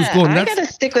 Yeah, I was going, I got to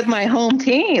stick with my home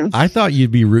team. I thought you'd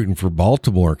be rooting for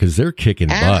Baltimore because they're kicking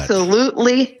butt.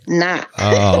 Absolutely not.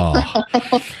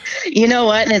 Oh. You know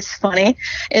what? And it's funny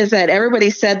is that everybody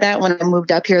said that when I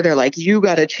moved up here. They're like, you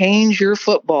got to change your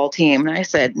football team. And I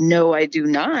said, no, I do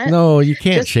not. No, you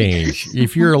can't change.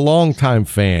 If you're a longtime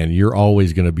fan, you're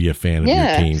always going to be a fan of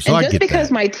your team. So and just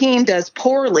because my team does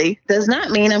poorly does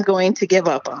not mean I'm going to give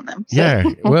up on them. So. Yeah.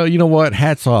 Well, you know what?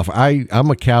 Hats off. I'm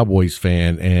a Cowboys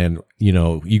fan, and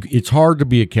it's hard to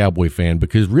be a Cowboy fan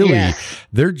because really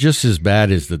they're just as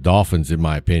bad as the Dolphins, in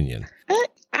my opinion.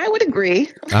 I would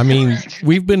agree. I mean,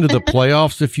 we've been to the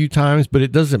playoffs a few times, but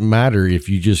it doesn't matter if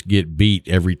you just get beat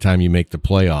every time you make the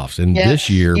playoffs. And this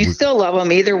year, you still love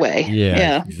them either way.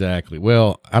 Yeah, exactly.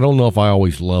 Well, I don't know if I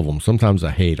always love them. Sometimes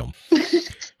I hate them.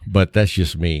 But that's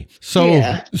just me.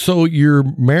 So you're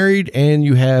married and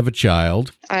you have a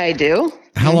child. I do.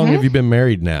 How long have you been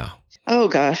married now? Oh,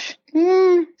 gosh.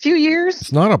 Few years.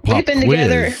 It's not a pop We've been quiz.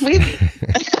 together.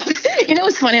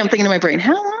 It's funny. I'm thinking in my brain,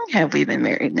 how long have we been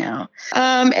married now?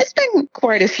 It's been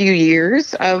quite a few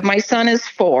years. My son is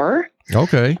 4.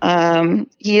 Okay.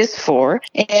 He is 4.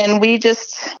 And we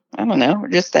just, I don't know, we're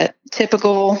just that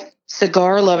typical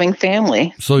cigar-loving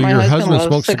family. So my your husband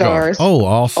smokes cigars. Oh,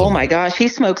 awesome. Oh my gosh, he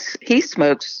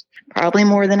smokes probably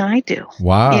more than I do.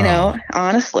 Wow.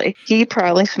 Honestly, he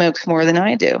probably smokes more than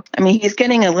I do. I mean, he's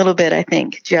getting a little bit, I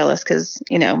think, jealous because,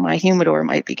 my humidor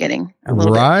might be getting a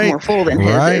little bit more full than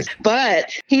his is.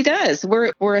 But he does.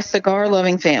 We're a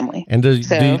cigar-loving family. And do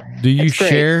you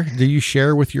share? Do you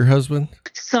share with your husband?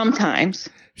 Sometimes.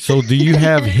 So do you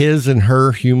have his and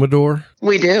her humidor?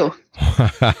 We do.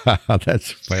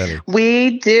 That's funny.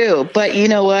 We do. But you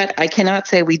know what? I cannot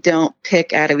say we don't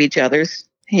pick out of each other's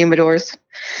humidors.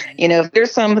 If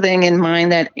there's something in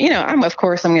mind that, I'm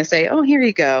going to say, oh, here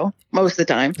you go. Most of the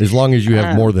time. As long as you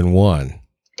have more than one.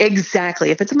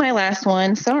 Exactly. If it's my last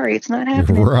one, sorry, it's not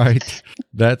happening. Right.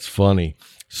 That's funny.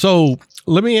 So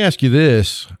let me ask you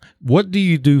this. What do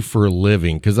you do for a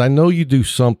living? Because I know you do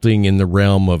something in the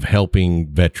realm of helping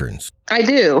veterans. I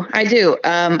do.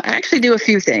 I actually do a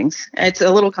few things. It's a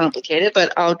little complicated,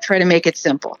 but I'll try to make it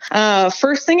simple.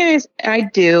 First thing I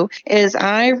do is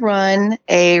I run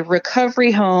a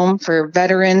recovery home for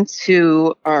veterans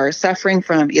who are suffering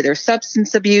from either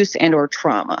substance abuse and or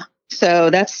trauma.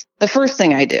 So that's the first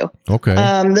thing I do. Okay.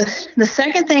 The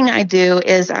second thing I do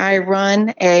is I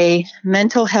run a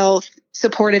mental health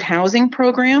supported housing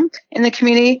program in the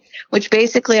community, which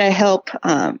basically I help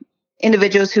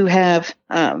individuals who have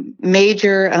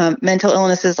major mental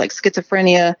illnesses like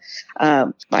schizophrenia,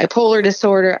 bipolar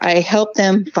disorder. I help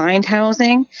them find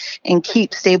housing and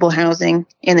keep stable housing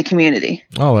in the community.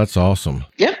 Oh, that's awesome.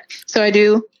 Yep. So I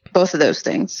do both of those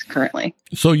things currently.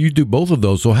 So you do both of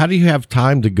those. So how do you have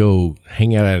time to go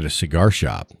hang out at a cigar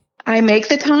shop? I make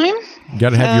the time. You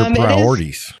got to have your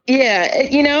priorities.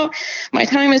 My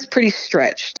time is pretty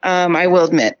stretched. I will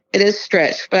admit it is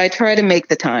stretched, but I try to make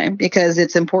the time because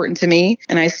it's important to me.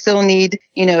 And I still need,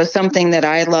 something that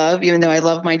I love, even though I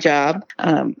love my job.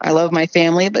 I love my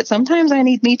family, but sometimes I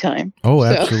need me time. Oh,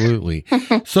 absolutely.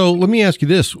 So let me ask you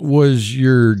this. Was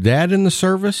your dad in the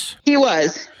service? He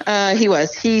was.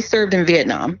 He served in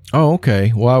Vietnam. Oh,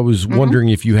 okay. Well, I was wondering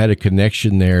if you had a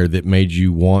connection there that made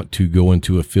you want to go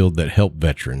into a field that helped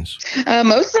veterans.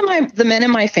 Most of the men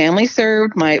in my family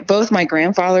served. Both my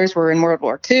grandfathers were in World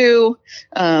War II.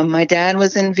 My dad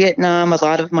was in Vietnam. A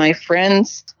lot of my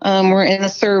friends were in the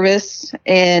service,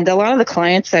 and a lot of the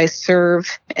clients I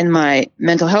serve in my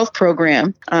mental health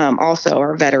program also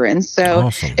are veterans.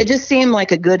 So It just seemed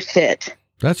like a good fit.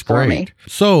 That's for great. me.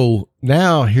 So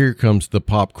now here comes the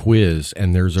pop quiz,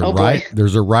 and there's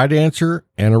a right answer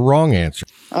and a wrong answer.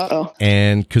 Uh-oh.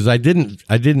 And because I didn't,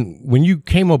 when you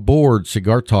came aboard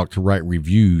Cigar Talk to write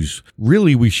reviews,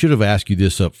 really, we should have asked you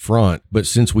this up front. But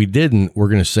since we didn't, we're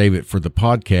going to save it for the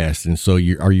podcast. And so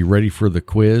are you ready for the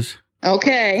quiz?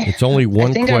 Okay. It's only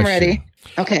one I think question. I'm ready.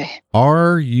 Okay.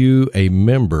 Are you a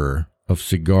member of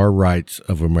Cigar Rights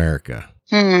of America?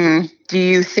 Do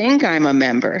you think I'm a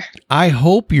member? I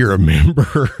hope you're a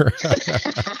member.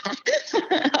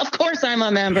 Of course I'm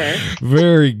a member.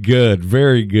 Very good.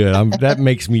 Very good. That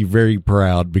makes me very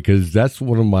proud because that's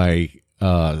one of my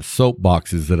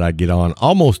soapboxes that I get on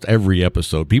almost every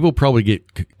episode. People probably get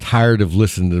tired of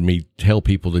listening to me tell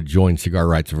people to join Cigar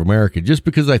Rights of America just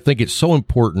because I think it's so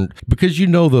important, because you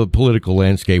know the political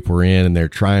landscape we're in, and they're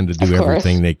trying to do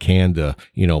everything they can to,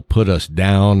 put us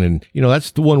down. And, that's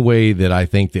the one way that I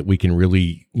think that we can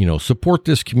really, support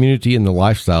this community and the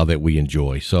lifestyle that we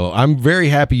enjoy. So I'm very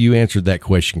happy you answered that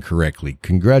question correctly.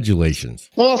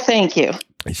 Congratulations. Well, thank you.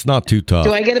 It's not too tough.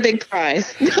 Do I get a big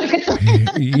prize?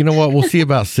 You know what? We'll see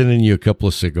about sending you a couple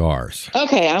of cigars.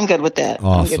 Okay, I'm good with that.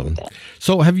 Awesome.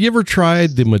 So have you ever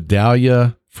tried the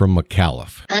Medallia from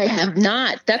McAuliffe? I have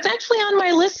not. That's actually on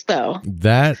my list, though.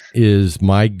 That is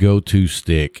my go-to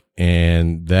stick.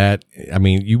 And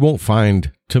you won't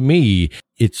find, to me,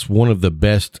 it's one of the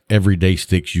best everyday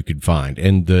sticks you could find.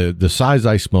 And the size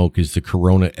I smoke is the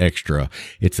Corona Extra.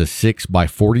 It's a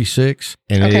 6x46,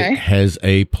 and it has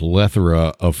a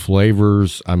plethora of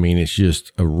flavors. It's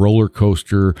just a roller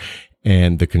coaster.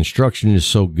 And the construction is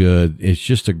so good. It's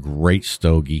just a great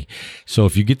stogie. So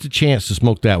if you get the chance to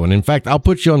smoke that one, in fact, I'll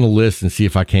put you on the list and see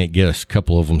if I can't get a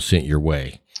couple of them sent your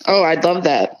way. Oh, I'd love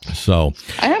that. So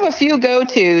I have a few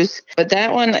go-tos, but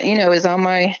that one, is on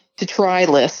my to try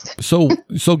list. So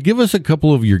give us a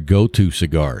couple of your go-to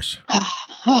cigars.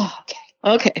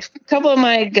 Okay. A couple of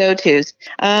my go-tos.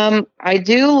 I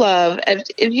do love,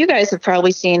 if you guys have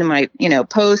probably seen my,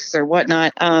 posts or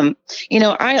whatnot,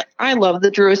 I love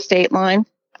the Drew Estate line.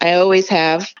 I always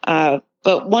have.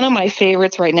 But one of my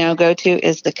favorites right now go-to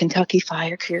is the Kentucky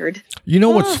Fire Cured.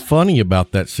 What's funny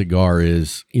about that cigar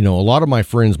is, a lot of my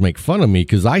friends make fun of me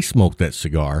because I smoke that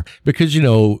cigar because,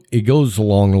 it goes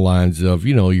along the lines of,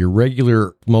 your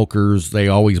regular smokers, they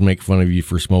always make fun of you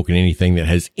for smoking anything that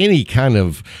has any kind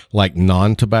of like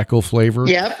non-tobacco flavor.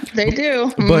 Yep, they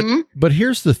do. Mm-hmm. But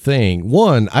here's the thing.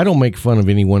 One, I don't make fun of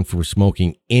anyone for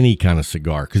smoking any kind of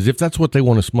cigar because if that's what they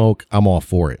want to smoke, I'm all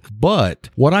for it. But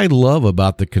what I love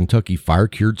about the Kentucky Fire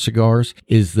Cured cigars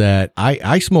is that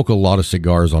I smoke a lot of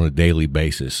cigars on a daily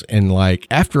basis. And like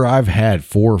after I've had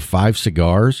 4 or 5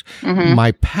 cigars,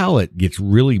 my palate gets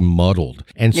really muddled.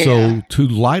 And so to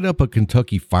light up a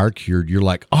Kentucky Fire Cured, you're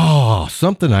like, oh,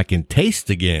 something I can taste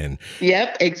again.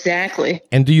 Yep, exactly.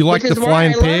 And do you like the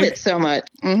Flying Pig? I love it so much.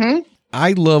 Mm-hmm.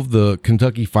 I love the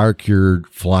Kentucky Fire Cured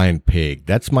Flying Pig.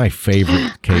 That's my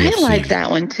favorite KFC. I like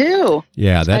that one too.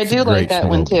 Yeah, that's I do like that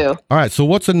one too. All right, so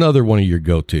what's another one of your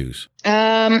go-tos?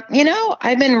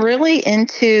 I've been really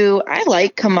into, I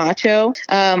like Camacho.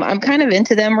 I'm kind of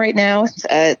into them right now.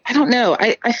 I don't know.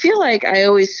 I feel like I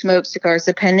always smoke cigars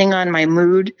depending on my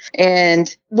mood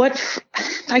and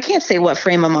I can't say what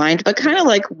frame of mind, but kind of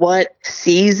like what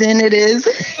season it is.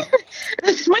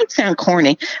 This might sound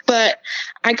corny, but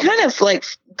I kind of like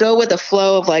go with the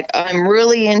flow of like, I'm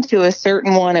really into a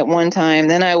certain one at one time,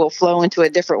 then I will flow into a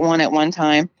different one at one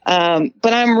time.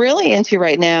 But I'm really into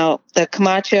right now the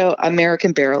Camacho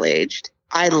American Barrel Aged.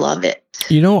 I love it.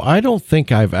 I don't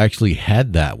think I've actually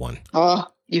had that one. Oh,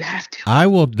 you have to. I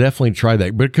will definitely try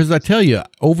that because I tell you,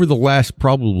 over the last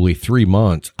probably 3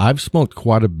 months, I've smoked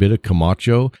quite a bit of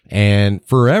Camacho, and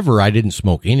forever I didn't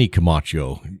smoke any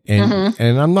Camacho, and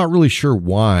I'm not really sure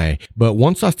why. But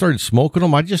once I started smoking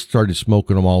them, I just started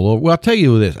smoking them all over. Well, I'll tell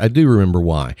you this, I do remember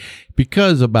why,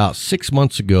 because about 6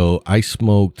 months ago I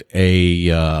smoked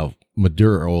a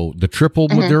Maduro, the triple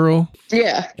Maduro.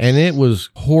 Yeah. And it was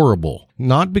horrible.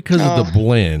 Not because of the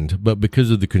blend, but because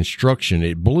of the construction.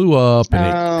 It blew up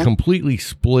and it completely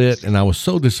split, and I was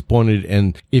so disappointed.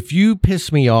 And if you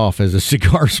piss me off as a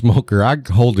cigar smoker, I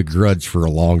hold a grudge for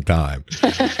a long time.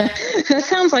 That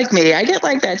sounds like me. I get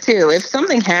like that too. If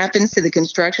something happens to the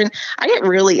construction, I get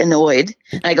really annoyed.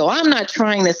 I go, I'm not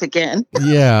trying this again.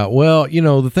 Yeah. Well,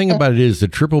 the thing about it is the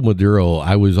triple Maduro,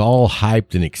 I was all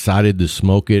hyped and excited to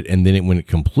smoke it. And then when it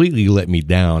completely let me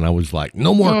down, I was like,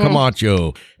 no more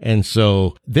Camacho. And so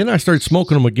then I started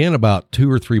smoking them again about 2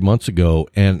 or 3 months ago.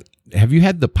 And have you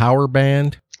had the Power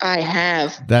Band? I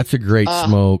have. That's a great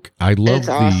smoke. I love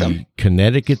the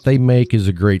Connecticut they make is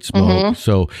a great smoke.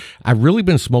 So I've really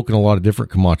been smoking a lot of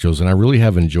different Camachos, and I really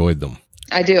have enjoyed them.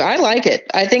 I do. I like it.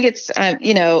 I think it's,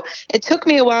 it took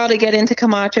me a while to get into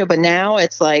Camacho, but now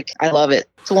it's like, I love it.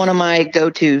 It's one of my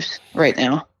go-tos right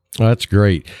now. Oh, that's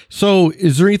great. So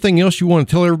is there anything else you want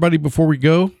to tell everybody before we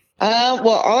go? Well,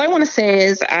 all I want to say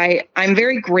is I'm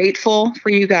very grateful for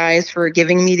you guys for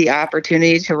giving me the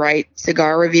opportunity to write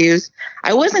cigar reviews.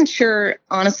 I wasn't sure,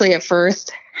 honestly, at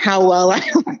first how well I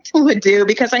would do,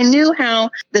 because I knew how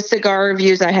the cigar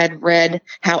reviews I had read,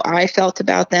 how I felt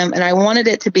about them, and I wanted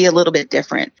it to be a little bit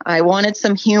different. I wanted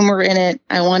some humor in it.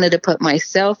 I wanted to put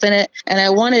myself in it, and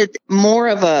I wanted more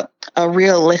of a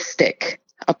realistic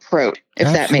approach, if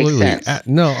Absolutely. That makes sense.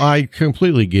 No, I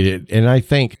completely get it. And I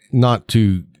think, not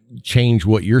to change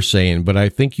what you're saying, but I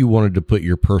think you wanted to put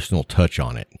your personal touch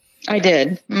on it. I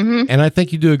did. Mm-hmm. And I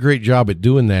think you do a great job at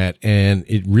doing that. And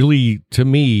it really, to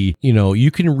me,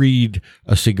 you can read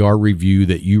a cigar review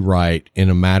that you write in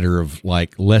a matter of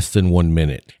like less than 1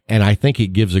 minute. And I think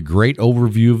it gives a great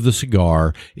overview of the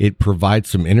cigar. It provides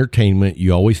some entertainment.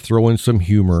 You always throw in some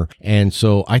humor. And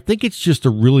so I think it's just a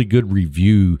really good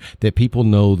review that people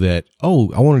know that,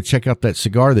 oh, I want to check out that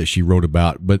cigar that she wrote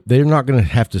about, but they're not going to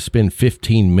have to spend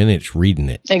 15 minutes reading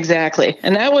it. Exactly.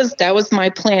 And that was my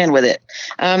plan with it.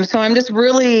 So I'm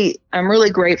really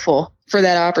grateful for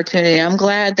that opportunity. I'm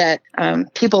glad that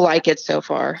people like it so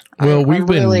far. Well, we've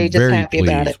been really just very happy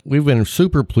pleased. about it. We've been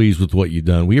super pleased with what you've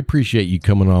done. We appreciate you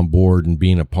coming on board and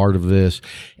being a part of this.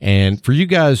 And for you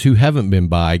guys who haven't been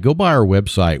by, go by our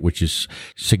website, which is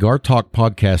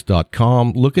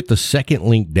cigartalkpodcast.com. Look at the second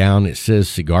link down. It says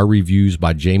Cigar Reviews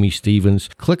by Jamie Stevens.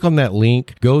 Click on that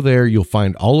link. Go there. You'll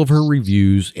find all of her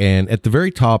reviews. And at the very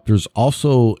top, there's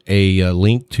also a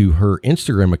link to her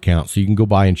Instagram account. So you can go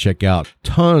by and check out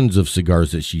tons of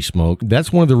cigars that she smoked.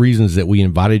 That's one of the reasons that we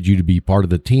invited you to be part of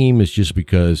the team, is just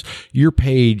because your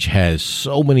page has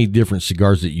so many different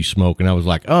cigars that you smoke. And I was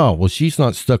like, oh, well, she's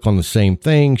not stuck on the same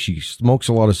thing. She smokes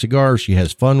a lot of cigars. She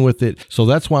has fun with it. So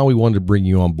that's why we wanted to bring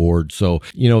you on board. So,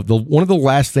 one of the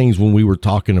last things when we were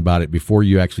talking about it before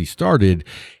you actually started,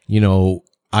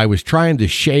 I was trying to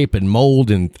shape and mold,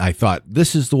 and I thought,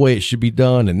 this is the way it should be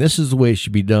done, and this is the way it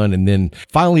should be done. And then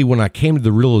finally, when I came to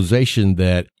the realization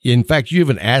that, in fact, you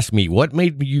even asked me, what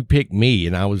made you pick me?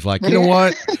 And I was like, you know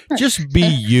what? Just be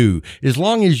you. As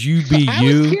long as you be I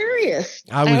you. was curious.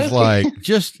 I was like,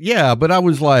 but I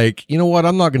was like, you know what?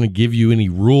 I'm not going to give you any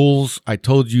rules. I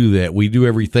told you that we do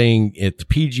everything at the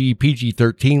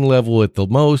PG-13 level at the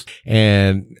most.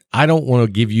 And I don't want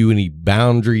to give you any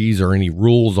boundaries or any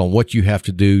rules on what you have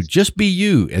to do. Just be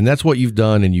you. And that's what you've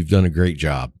done. And you've done a great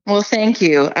job. Well, thank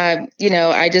you.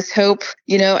 I just hope,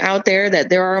 out there that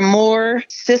there are more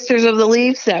Sisters of the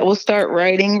Leaves that will start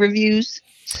writing reviews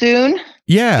soon.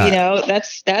 Yeah.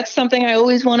 That's something I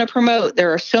always want to promote.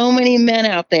 There are so many men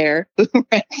out there who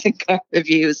write cigar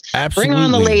reviews. Absolutely. Bring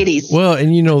on the ladies. Well,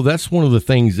 and that's one of the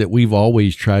things that we've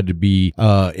always tried to be,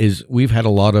 is we've had a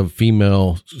lot of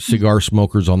female cigar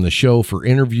smokers on the show for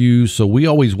interviews. So we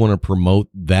always want to promote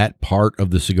that part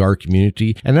of the cigar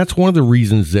community. And that's one of the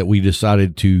reasons that we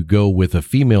decided to go with a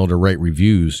female to write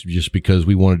reviews, just because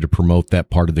we wanted to promote that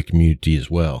part of the community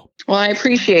as well. Well, I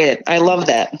appreciate it. I love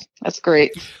that. That's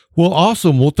great. Well,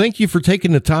 awesome. Well, thank you for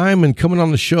taking the time and coming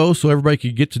on the show so everybody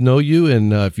could get to know you.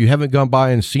 And if you haven't gone by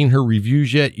and seen her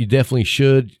reviews yet, you definitely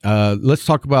should. Let's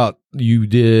talk about, you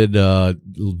did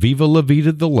Viva La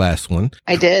Vida, the last one.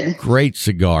 I did. Great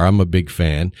cigar. I'm a big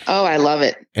fan. Oh, I love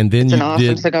it. And then it's an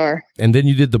awesome cigar. And then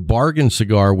you did the bargain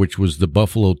cigar, which was the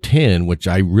Buffalo 10, which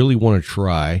I really want to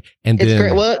try. And it's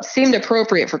great. Well, it seemed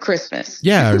appropriate for Christmas.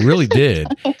 Yeah, it really did.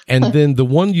 And then the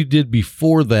one you did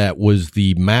before that was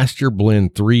the Master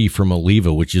Blend 3 from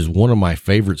Oliva, which is one of my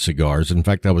favorite cigars. In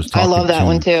fact, I love that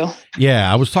one too.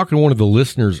 Yeah, I was talking to one of the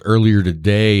listeners earlier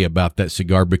today about that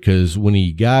cigar, because when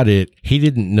he got it, he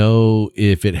didn't know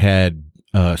if it had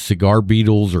cigar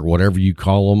beetles or whatever you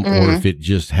call them, or if it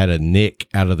just had a nick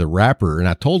out of the wrapper. And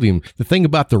I told him the thing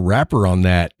about the wrapper on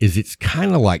that is it's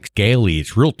kind of like scaly.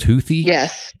 It's real toothy.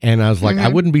 Yes. And I was like, I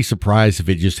wouldn't be surprised if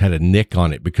it just had a nick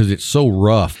on it, because it's so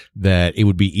rough that it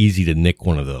would be easy to nick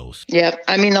one of those. Yep.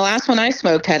 I mean, the last one I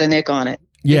smoked had a nick on it.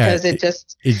 Yeah, because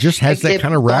it just has that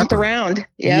kind of wrapper around.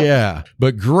 Yep. Yeah,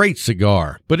 but great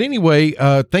cigar. But anyway,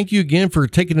 thank you again for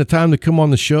taking the time to come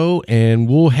on the show, and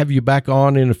we'll have you back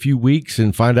on in a few weeks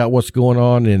and find out what's going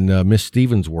on in Miss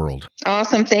Stevens' world.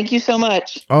 Awesome. Thank you so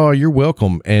much. Oh, you're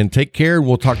welcome. And take care, and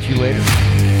we'll talk to you later.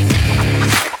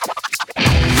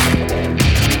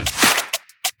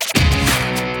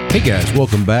 Hey guys,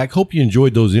 welcome back. Hope you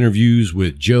enjoyed those interviews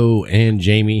with Joe and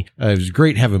Jamie. It was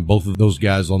great having both of those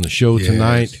guys on the show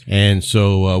tonight. And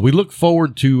so we look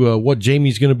forward to what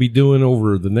Jamie's going to be doing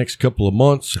over the next couple of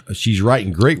months. She's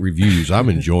writing great reviews. I'm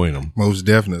enjoying them. Most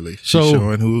definitely. She's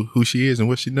showing who she is and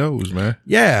what she knows, man.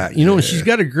 Yeah. You know, and she's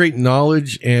got a great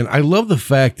knowledge. And I love the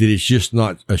fact that it's just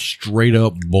not a straight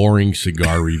up boring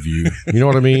cigar review. You know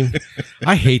what I mean?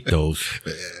 I hate those.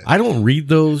 I don't read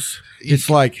those.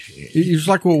 It's like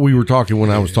what we were talking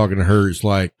when I was talking to her. It's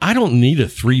like, I don't need a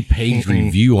 3-page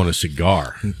review on a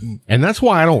cigar. And that's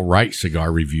why I don't write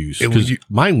cigar reviews, because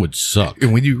mine would suck.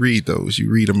 And when you read those, you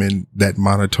read them in that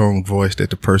monotone voice that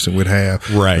the person would have.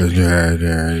 Right.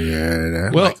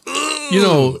 Well, like, you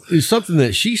know, it's something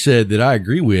that she said that I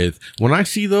agree with. When I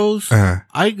see those,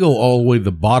 I go all the way to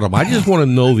the bottom. I just want to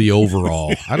know the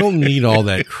overall. I don't need all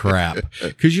that crap.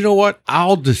 Because you know what?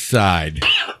 I'll decide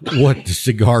what the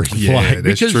cigar's like.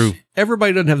 That's true.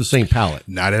 Everybody doesn't have the same palate.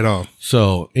 Not at all.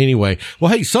 So anyway,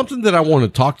 well, hey, something that I want to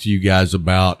talk to you guys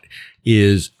about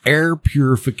is air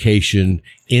purification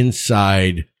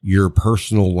inside your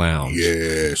personal lounge.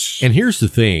 Yes. And here's the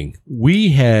thing. We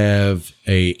have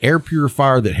a air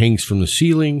purifier that hangs from the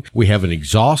ceiling. We have an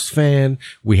exhaust fan.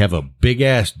 We have a big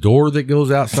ass door that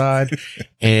goes outside.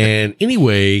 And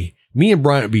anyway, me and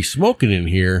Bryant be smoking in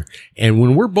here. And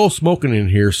when we're both smoking in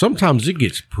here, sometimes it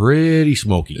gets pretty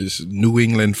smoky. It's New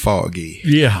England foggy.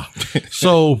 Yeah.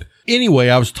 So anyway,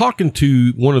 I was talking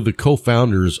to one of the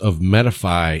co-founders of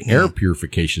Medify air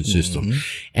purification system.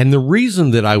 And the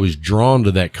reason that I was drawn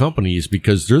to that company is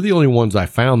because they're the only ones I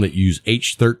found that use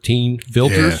H13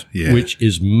 filters, which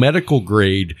is medical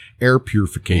grade air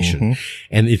purification.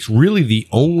 And it's really the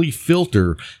only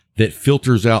filter that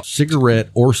filters out cigarette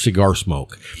or cigar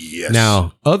smoke. Yes.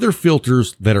 Now, other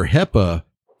filters that are HEPA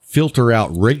filter out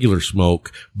regular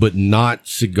smoke, but not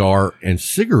cigar and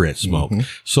cigarette smoke.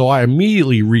 So I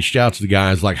immediately reached out to the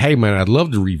guys like, hey man, I'd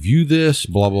love to review this,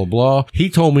 blah, blah, blah. He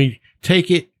told me, take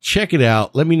it, check it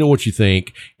out. Let me know what you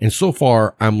think. And so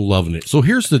far, I'm loving it. So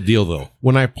here's the deal though.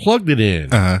 When I plugged it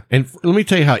in, and let me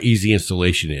tell you how easy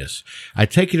installation is. I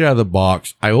take it out of the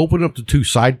box. I open up the 2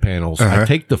 side panels. I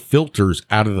take the filters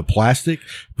out of the plastic,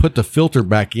 put the filter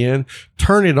back in,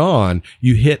 turn it on.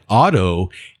 You hit auto,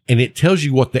 and it tells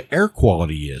you what the air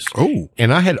quality is. Oh.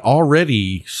 And I had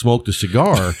already smoked a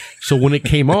cigar. So when it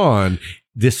came on,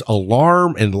 this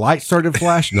alarm and light started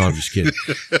flashing. No, I'm just kidding.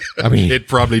 I mean, it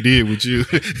probably did with you.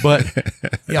 But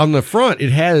on the front,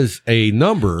 it has a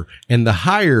number, and the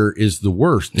higher is the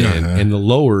worst end, and the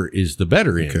lower is the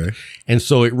better end. Okay. And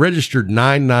so it registered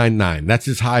 999. That's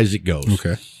as high as it goes.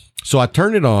 Okay. So I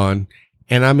turned it on.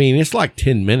 And I mean, it's like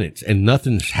 10 minutes and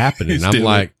nothing's happening. I'm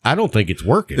like, I don't think it's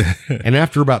working. And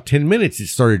after about 10 minutes, it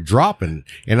started dropping.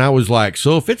 And I was like,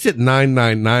 so if it's at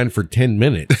 999 for 10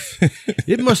 minutes,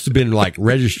 it must have been like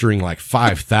registering like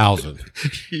 5,000.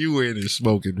 You were in there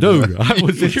smoking, dude. I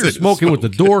was in here smoking with the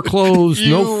door closed,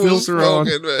 no filter on.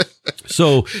 Man.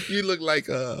 So you look like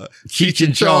Cheech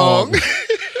and Chong.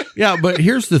 Yeah, but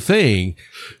here's the thing.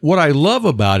 What I love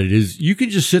about it is you can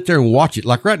just sit there and watch it.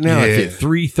 Like right now, it's at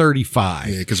 335.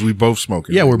 Yeah, because we both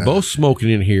smoking. Yeah, we're both smoking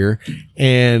in here.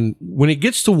 And when it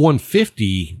gets to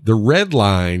 150, the red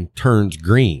line turns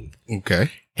green. Okay.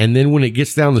 And then when it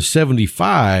gets down to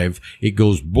 75, it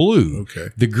goes blue. Okay.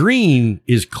 The green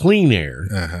is clean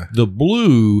air. The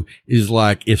blue is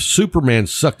like if Superman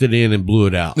sucked it in and blew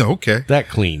it out. Okay. That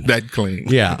clean. That clean.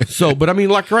 Yeah. So, but I mean,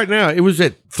 like right now, it was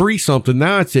at 3 something.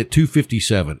 Now it's at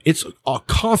 257. It's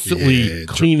constantly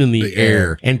cleaning the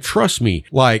air. And trust me,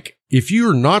 like, if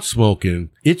you're not smoking,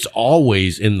 it's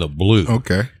always in the blue.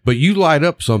 Okay. But you light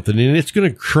up something and it's going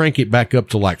to crank it back up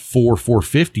to like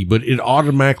 450, but it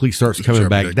automatically starts coming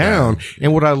back down.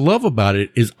 And what I love about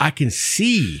it is I can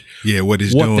see what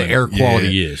it's doing. The air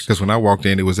quality is. Because when I walked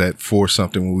in, it was at 4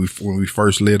 something when we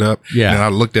first lit up. Yeah. And I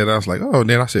looked at it, I was like, oh, and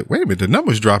then I said, wait a minute, the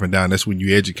number's dropping down. That's when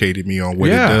you educated me on what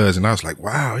it does. And I was like,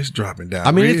 wow, it's dropping down.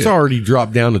 I mean, it's already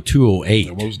dropped down to 208.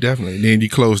 Yeah, most definitely. And then you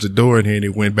closed the door and then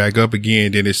it went back up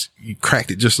again. Then you cracked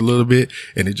it just a little bit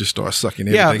and it just started sucking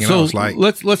everything. So and I was like,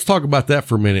 let's talk about that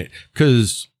for a minute.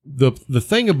 Cause the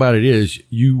thing about it is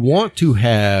you want to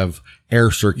have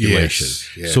air circulation.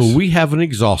 Yes. So we have an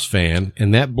exhaust fan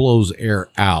and that blows air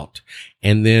out.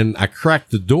 And then I crack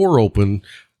the door open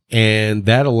and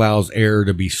that allows air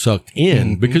to be sucked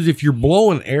in because if you're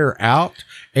blowing air out,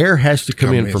 air has to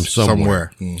come in from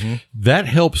somewhere. That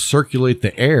helps circulate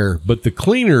the air, but the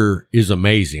cleaner is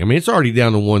amazing. I mean, it's already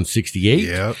down to 168.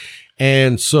 Yep.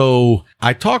 And so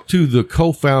I talked to the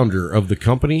co-founder of the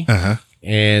company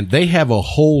and they have a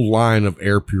whole line of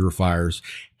air purifiers.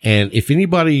 And if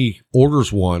anybody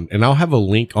orders one, and I'll have a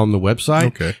link on the website,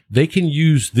 Okay. they can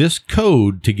use this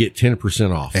code to get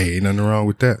 10% off. Hey, ain't nothing wrong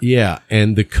with that. Yeah.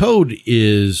 And the code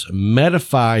is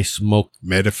Medify Smoke.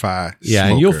 Medify. Yeah.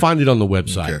 Smoker. And you'll find it on the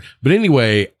website. Okay. But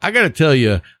anyway, I got to tell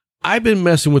you, I've been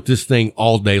messing with this thing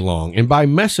all day long. And by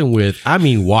messing with, I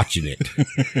mean watching it.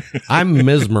 I'm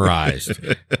mesmerized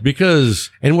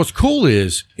because, and what's cool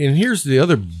is, and here's the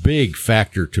other big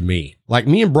factor to me. Like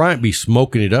me and Bryant be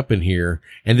smoking it up in here.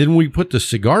 And then we put the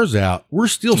cigars out. We're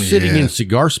still sitting in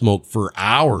cigar smoke for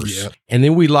hours. Yep. And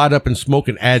then we light up and smoke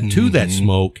and add to that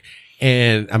smoke.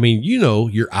 And I mean, you know,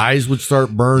 your eyes would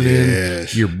start burning.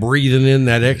 Yes. You're breathing in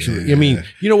that extra. I mean,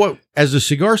 you know what? As a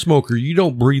cigar smoker, you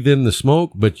don't breathe in the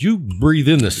smoke, but you breathe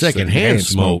in the secondhand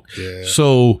smoke. Yeah.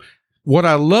 So what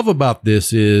I love about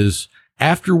this is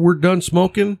after we're done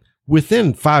smoking,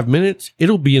 within 5 minutes,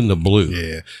 it'll be in the blue.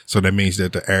 Yeah. So that means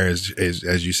that the air is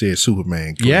as you said,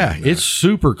 Superman. Clean. Yeah, it's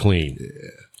super clean. Yeah.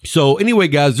 So anyway,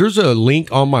 guys, there's a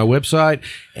link on my website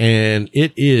and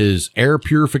it is air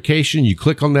purification. You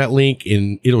click on that link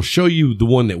and it'll show you the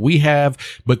one that we have,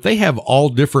 but they have all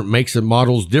different makes and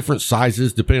models, different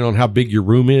sizes, depending on how big your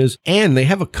room is. And they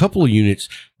have a couple of units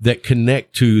that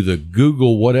connect to the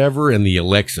Google whatever and the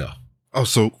Alexa. Oh,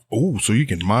 so you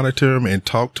can monitor them and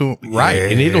talk to them. Right. Yeah.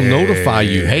 And it'll notify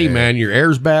you, hey man, your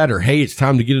air's bad, or hey, it's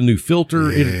time to get a new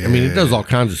filter. Yeah. It does all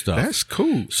kinds of stuff. That's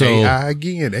cool. So AI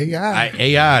again, AI.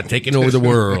 AI taking over the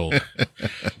world.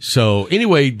 So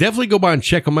anyway, definitely go by and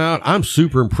check them out. I'm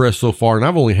super impressed so far, and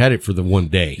I've only had it for the one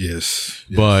day. Yes.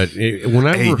 But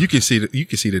whenever Hey, you can see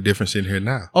the difference in here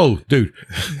now. oh, dude,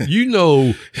 you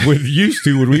know, when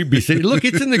we'd be saying, look,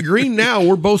 it's in the green now.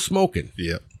 We're both smoking.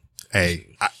 Yep. Hey,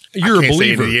 You're I a can't say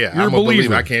believer. anything. Yeah, You're I'm a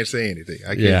believer. I can't say anything.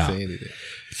 I can't Yeah. say anything.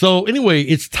 So anyway,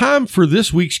 it's time for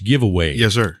this week's giveaway.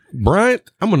 Yes, sir.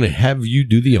 Bryant, I'm going to have you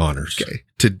do the honors. Okay.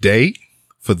 Today,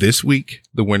 for this week,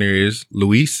 the winner is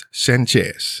Luis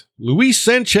Sanchez. Luis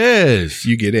Sanchez.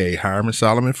 You get a Hiram &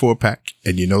 Solomon 4-pack,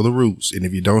 and you know the rules. And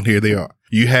if you don't, here they are.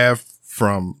 You have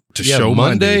show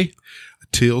Monday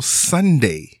till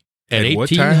Sunday. At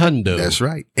what 1800. time? That's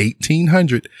right.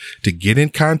 1800 to get in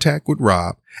contact with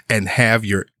Rob and have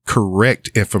your correct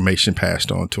information passed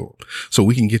on to him so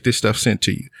we can get this stuff sent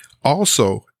to you.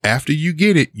 Also, after you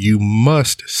get it, you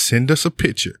must send us a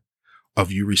picture of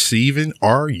you receiving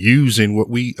or using what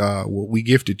we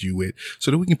gifted you with so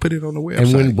that we can put it on the website.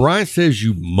 And when Brian says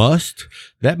you must,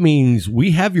 that means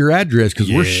we have your address because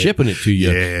we're Yeah. shipping it to you.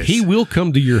 Yes. He will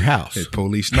come to your house. That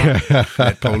police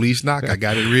knock, I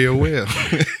got it real well.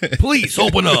 Please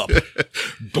open up.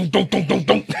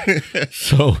 Don't.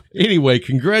 So anyway,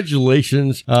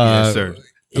 congratulations. Yes, sir.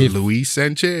 if- Luis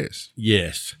Sanchez.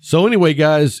 Yes. So anyway,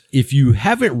 guys, if you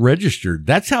haven't registered,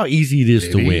 that's how easy it is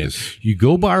to win. is. You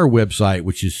go by our website,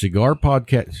 which is Cigar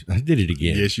Podcast. I did it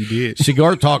again. Yes, you did.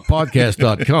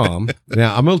 CigarTalkPodcast.com.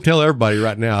 Now, I'm going to tell everybody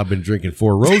right now I've been drinking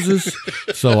Four Roses,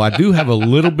 so I do have a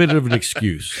little bit of an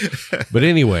excuse. But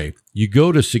anyway, you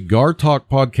go to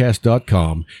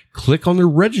CigarTalkPodcast.com, click on the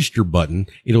register button.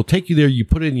 It'll take you there. You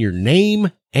put in your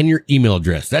name and your email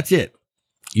address. That's it.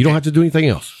 You don't have to do anything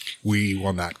else. We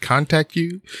will not contact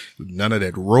you. None of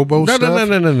that robo stuff.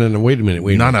 No. Wait a minute.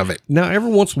 None of it. Now,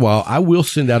 every once in a while, I will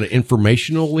send out an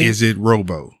informational link. Is it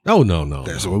robo? Oh, no.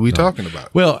 That's what we're talking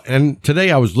about. Well, and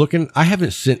today I was looking, I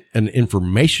haven't sent an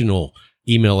informational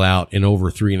email out in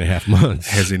over 3.5 months.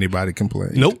 Has anybody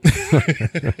complained? Nope.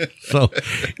 So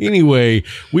anyway,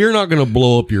 we're not going to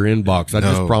blow up your inbox. I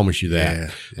just promise you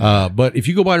that. Yeah. But if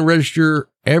you go by and register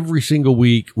every single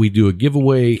week, we do a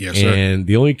giveaway. Yes, sir. And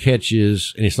the only catch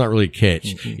is, and it's not really a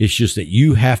catch, it's just that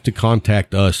you have to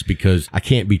contact us because I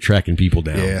can't be tracking people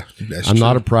down. Yeah, that's I'm true.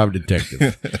 not a private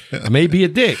detective. I may be a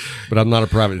dick, but I'm not a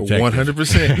private detective.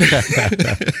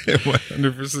 100%.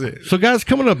 100%. So, guys,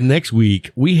 coming up next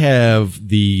week, we have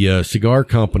the cigar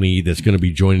company that's going to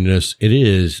be joining us. It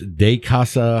is De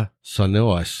Casa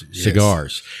Sonoas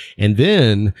Cigars. And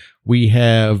then we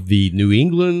have the New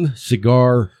England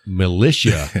Cigar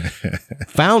Militia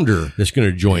founder that's going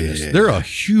to join us. They're a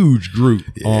huge group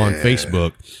on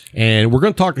Facebook. And we're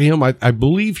going to talk to him. I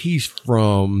believe he's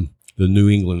from the New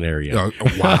England area. Oh,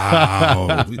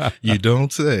 wow. You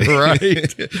don't say.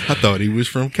 Right. I thought he was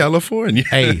from California.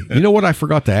 Hey, you know what I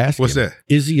forgot to ask What's him? that?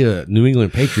 Is he a New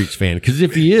England Patriots fan? Because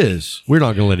if he is, we're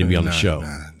not going to let him be on the show.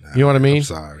 You know what I mean? I'm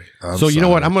sorry. So you know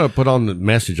what? I'm going to put on the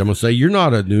message. I'm going to say, you're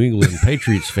not a New England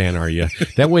Patriots fan, are you?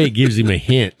 That way it gives him a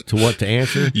hint to what to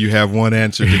answer. You have one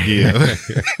answer to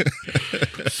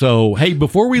give. So, hey,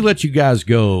 before we let you guys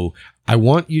go, I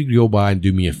want you to go by and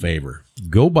do me a favor.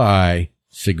 Go by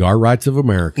Cigar Rights of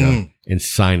America and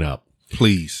sign up.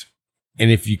 Please.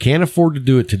 And if you can't afford to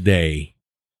do it today,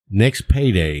 next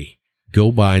payday,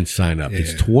 go by and sign up.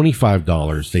 It's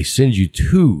 $25. They send you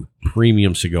 2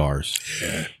 premium cigars.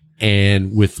 Yeah.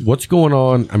 And with what's going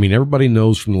on, I mean, everybody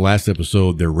knows from the last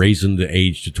episode, they're raising the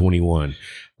age to 21.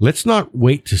 Let's not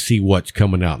wait to see what's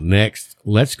coming out next.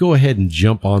 Let's go ahead and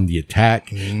jump on the attack.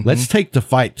 Mm-hmm. Let's take the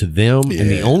fight to them. Yes.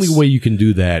 And the only way you can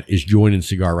do that is joining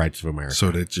Cigar Rights of America. So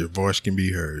that your voice can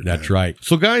be heard. That's right.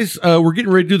 So guys, we're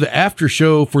getting ready to do the after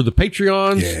show for the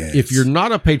Patreons. Yes. If you're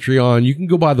not a Patreon, you can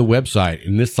go by the website.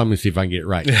 And this time, let me see if I can get it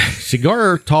right.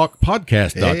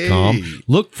 CigarTalkPodcast.com. Hey.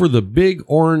 Look for the big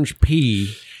orange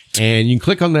P. And you can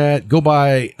click on that, go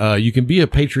by, you can be a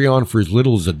Patreon for as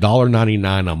little as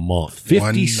 $1.99 a month,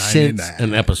 50 cents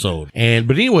an episode.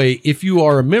 But anyway, if you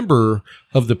are a member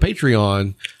of the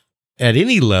Patreon at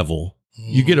any level,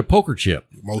 you get a poker chip.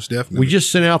 Most definitely. We just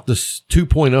sent out this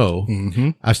 2.0.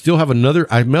 Mm-hmm. I still have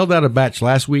I mailed out a batch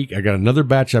last week. I got another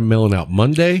batch I'm mailing out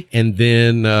Monday. And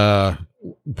then,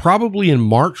 probably in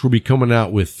March, we'll be coming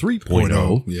out with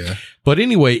 3.0. Yeah. But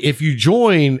anyway, if you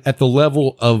join at the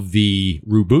level of the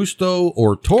Robusto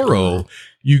or Toro,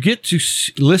 you get to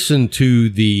listen to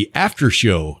the after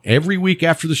show. Every week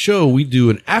after the show, we do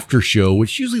an after show,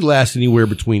 which usually lasts anywhere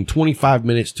between 25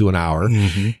 minutes to an hour.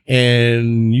 Mm-hmm.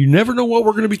 And you never know what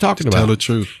we're going to be talking about. Tell the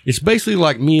truth. It's basically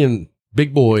like me and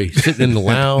Big Boy sitting in the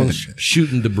lounge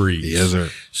shooting the breeze. Yes, sir.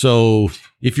 So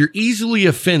if you're easily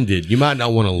offended, you might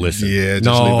not want to listen. Yeah,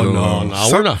 just leave it alone. No,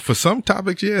 we're not. For some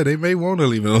topics, yeah, they may want to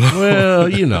leave it alone. Well,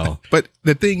 you know. But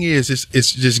the thing is,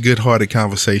 it's just good-hearted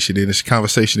conversation, and it's a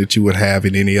conversation that you would have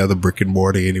in any other brick and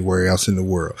mortar anywhere else in the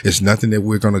world. It's nothing that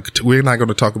we're not going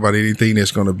to talk about anything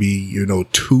that's going to be,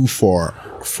 too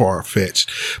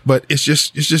far-fetched. But it's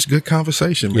just good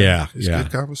conversation, man. Yeah, it's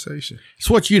good conversation. It's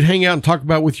what you'd hang out and talk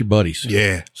about with your buddies.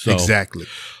 Yeah, exactly.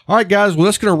 All right, guys. Well,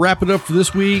 that's going to wrap it up for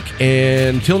this week.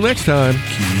 And until next time,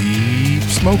 keep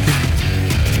smoking.